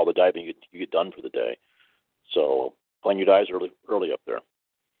be all the diving you get done for the day. So plan your dives early up there.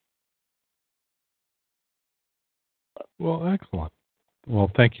 Well, excellent.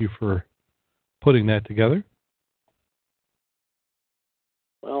 Well, thank you for putting that together.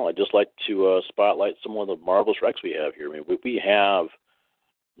 Well, I'd just like to spotlight some of the marvelous wrecks we have here. I mean, we have,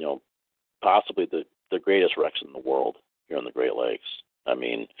 possibly the greatest wrecks in the world here in the Great Lakes. I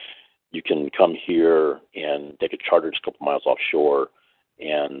mean, you can come here and take a charter just a couple miles offshore,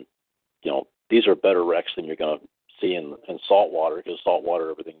 and these are better wrecks than you're going to see in salt water, because salt water,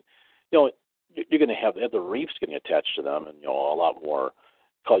 everything, you're going to have the reefs getting attached to them, and a lot more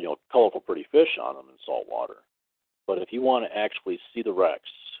colorful, pretty fish on them in salt water. But if you want to actually see the wrecks,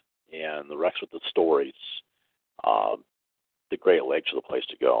 and the wrecks with the stories, the Great Lakes are the place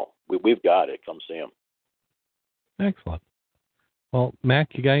to go. We've got it. Come see them. Excellent. Well, Mac,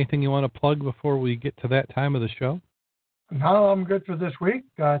 you got anything you want to plug before we get to that time of the show? No, I'm good for this week.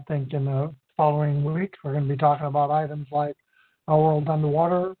 I think in the following weeks we're going to be talking about items like Our World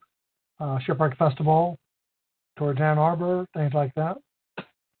Underwater, Shipwreck Festival, towards Ann Arbor, things like that.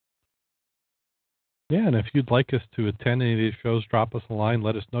 Yeah, and if you'd like us to attend any of these shows, drop us a line.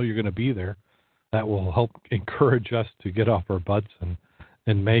 Let us know you're going to be there. That will help encourage us to get off our butts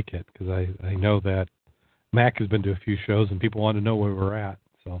and make it, because I know that Mac has been to a few shows and people want to know where we're at.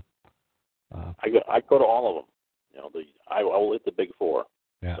 So I go to all of them. I will hit the big 4.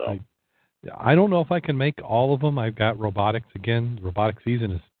 Yeah, so. I don't know if I can make all of them. I've got robotics again. Robotic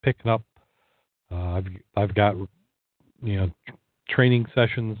season is picking up. I've got training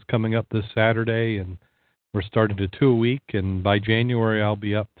sessions coming up this Saturday, and we're starting to 2 a week, and by January I'll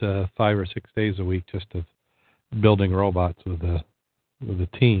be up to 5 or 6 days a week just of building robots with the with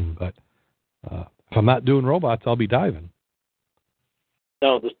the team. But if I'm not doing robots, I'll be diving.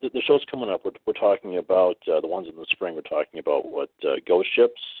 No, the show's coming up. We're talking about the ones in the spring. We're talking about Ghost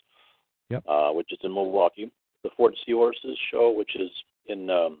Ships, Yep. Which is in Milwaukee. The Ford Seahorses show, which is in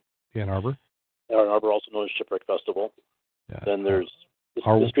Ann Arbor. Ann Arbor, also known as Shipwreck Festival. Yeah. Then there's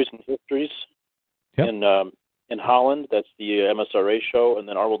Mysteries and Histories Yep. in Holland. That's the MSRA show, and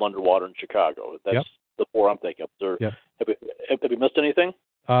then Our World Underwater in Chicago. That's the four I'm thinking of. Yep. Have you missed anything?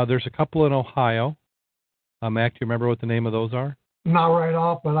 There's a couple in Ohio. Mac, do you remember what the name of those are? Not right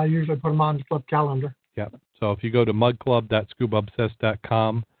off, but I usually put them on the club calendar. Yeah. So if you go to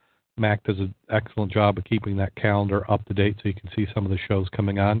mudclub.scubaobsessed.com, Mac does an excellent job of keeping that calendar up to date so you can see some of the shows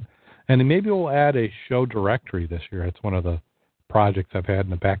coming on. And then maybe we'll add a show directory this year. It's one of the projects I've had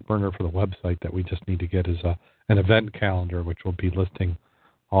in the back burner for the website that we just need to get is an event calendar, which will be listing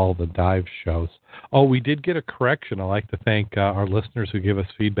all the dive shows. Oh, we did get a correction. I'd like to thank our listeners who give us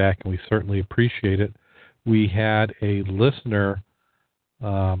feedback, and we certainly appreciate it. We had a listener,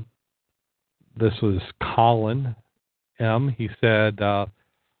 this was Colin M. He said,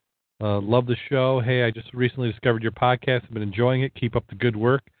 love the show. Hey, I just recently discovered your podcast. I've been enjoying it. Keep up the good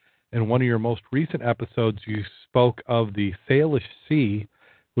work. In one of your most recent episodes, you spoke of the Salish Sea,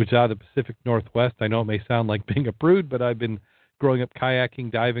 which is out of the Pacific Northwest. I know it may sound like being a prude, but I've been growing up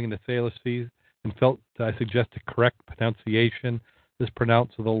kayaking, diving in the Salish Sea, and felt I suggested correct pronunciation. This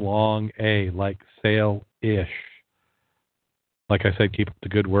pronounced with a long A, like sail-ish. Like I said, keep up the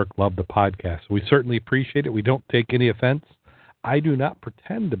good work. Love the podcast. We certainly appreciate it. We don't take any offense. I do not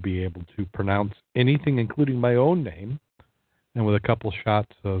pretend to be able to pronounce anything, including my own name. And with a couple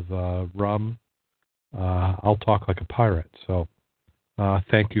shots of rum, I'll talk like a pirate. So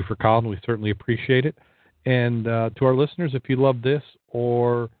thank you for calling. We certainly appreciate it. And to our listeners, if you love this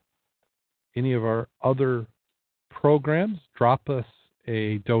or any of our other programs, drop us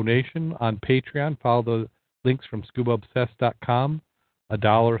a donation on Patreon. Follow the links from ScubaObsessed.com. $1,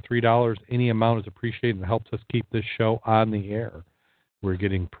 $3, any amount is appreciated and helps us keep this show on the air. We're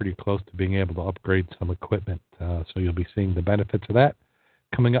getting pretty close to being able to upgrade some equipment, so you'll be seeing the benefits of that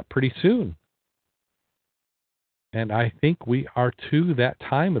coming up pretty soon. And I think we are to that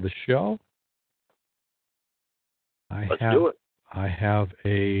time of the show. Let's do it. I have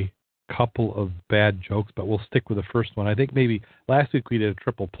a couple of bad jokes, but we'll stick with the first one. I think maybe last week we did a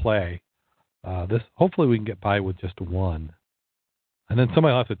triple play. Hopefully we can get by with just one. And then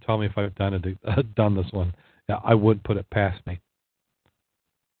somebody will have to tell me if I've done this one. Yeah, I would put it past me.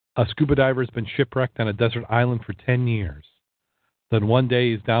 A scuba diver has been shipwrecked on a desert island for 10 years. Then one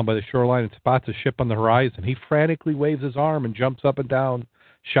day he's down by the shoreline and spots a ship on the horizon. He frantically waves his arm and jumps up and down,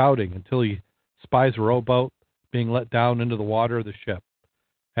 shouting until he spies a rowboat being let down into the water of the ship.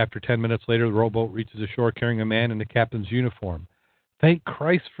 After 10 minutes later, the rowboat reaches the shore carrying a man in the captain's uniform. Thank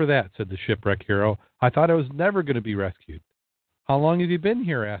Christ for that, said the shipwreck hero. I thought I was never going to be rescued. How long have you been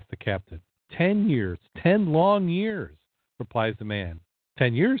here? Asked the captain. 10 years. 10 long years, replies the man.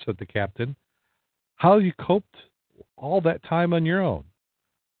 10 years, said the captain. How have you coped all that time on your own?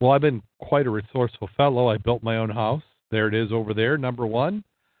 Well, I've been quite a resourceful fellow. I built my own house. There it is over there, number one.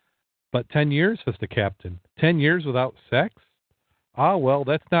 But 10 years, says the captain. 10 years without sex? Ah, well,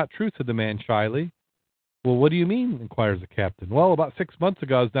 that's not true, said the man shyly. Well, what do you mean? Inquires the captain. Well, about 6 months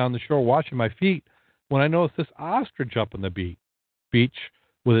ago, I was down the shore washing my feet when I noticed this ostrich up on the beach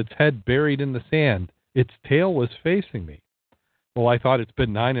with its head buried in the sand. Its tail was facing me. Well, I thought it's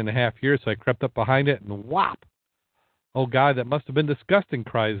been 9.5 years, so I crept up behind it and whop. Oh, God, that must have been disgusting,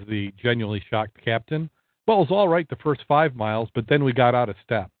 cries the genuinely shocked captain. Well, it was all right the first 5 miles, but then we got out of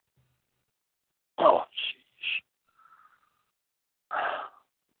step. Oh,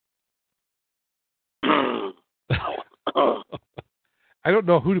 jeez. I don't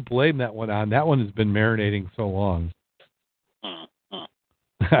know who to blame that one on. That one has been marinating so long.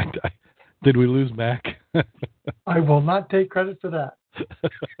 Did we lose Mac? I will not take credit for that.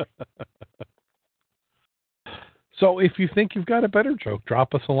 So if you think you've got a better joke,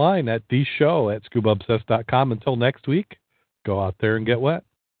 drop us a line at theshow@scubaobsessed.com. Until next week, go out there and get wet.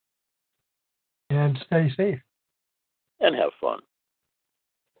 And stay safe. And have fun.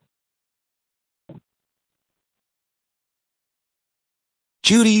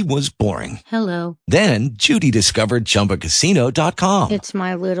 Judy was boring. Hello. Then Judy discovered ChumbaCasino.com. It's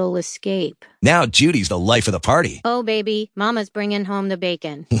my little escape. Now Judy's the life of the party. Oh, baby, mama's bringing home the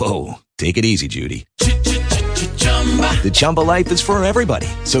bacon. Whoa, take it easy, Judy. The Chumba life is for everybody.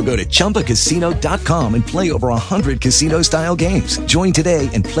 So go to ChumbaCasino.com and play over 100 casino-style games. Join today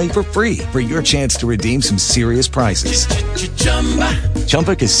and play for free for your chance to redeem some serious prizes.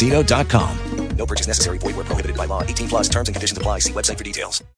 ChumbaCasino.com. No purchase necessary. Void where prohibited by law. 18 plus terms and conditions apply. See website for details.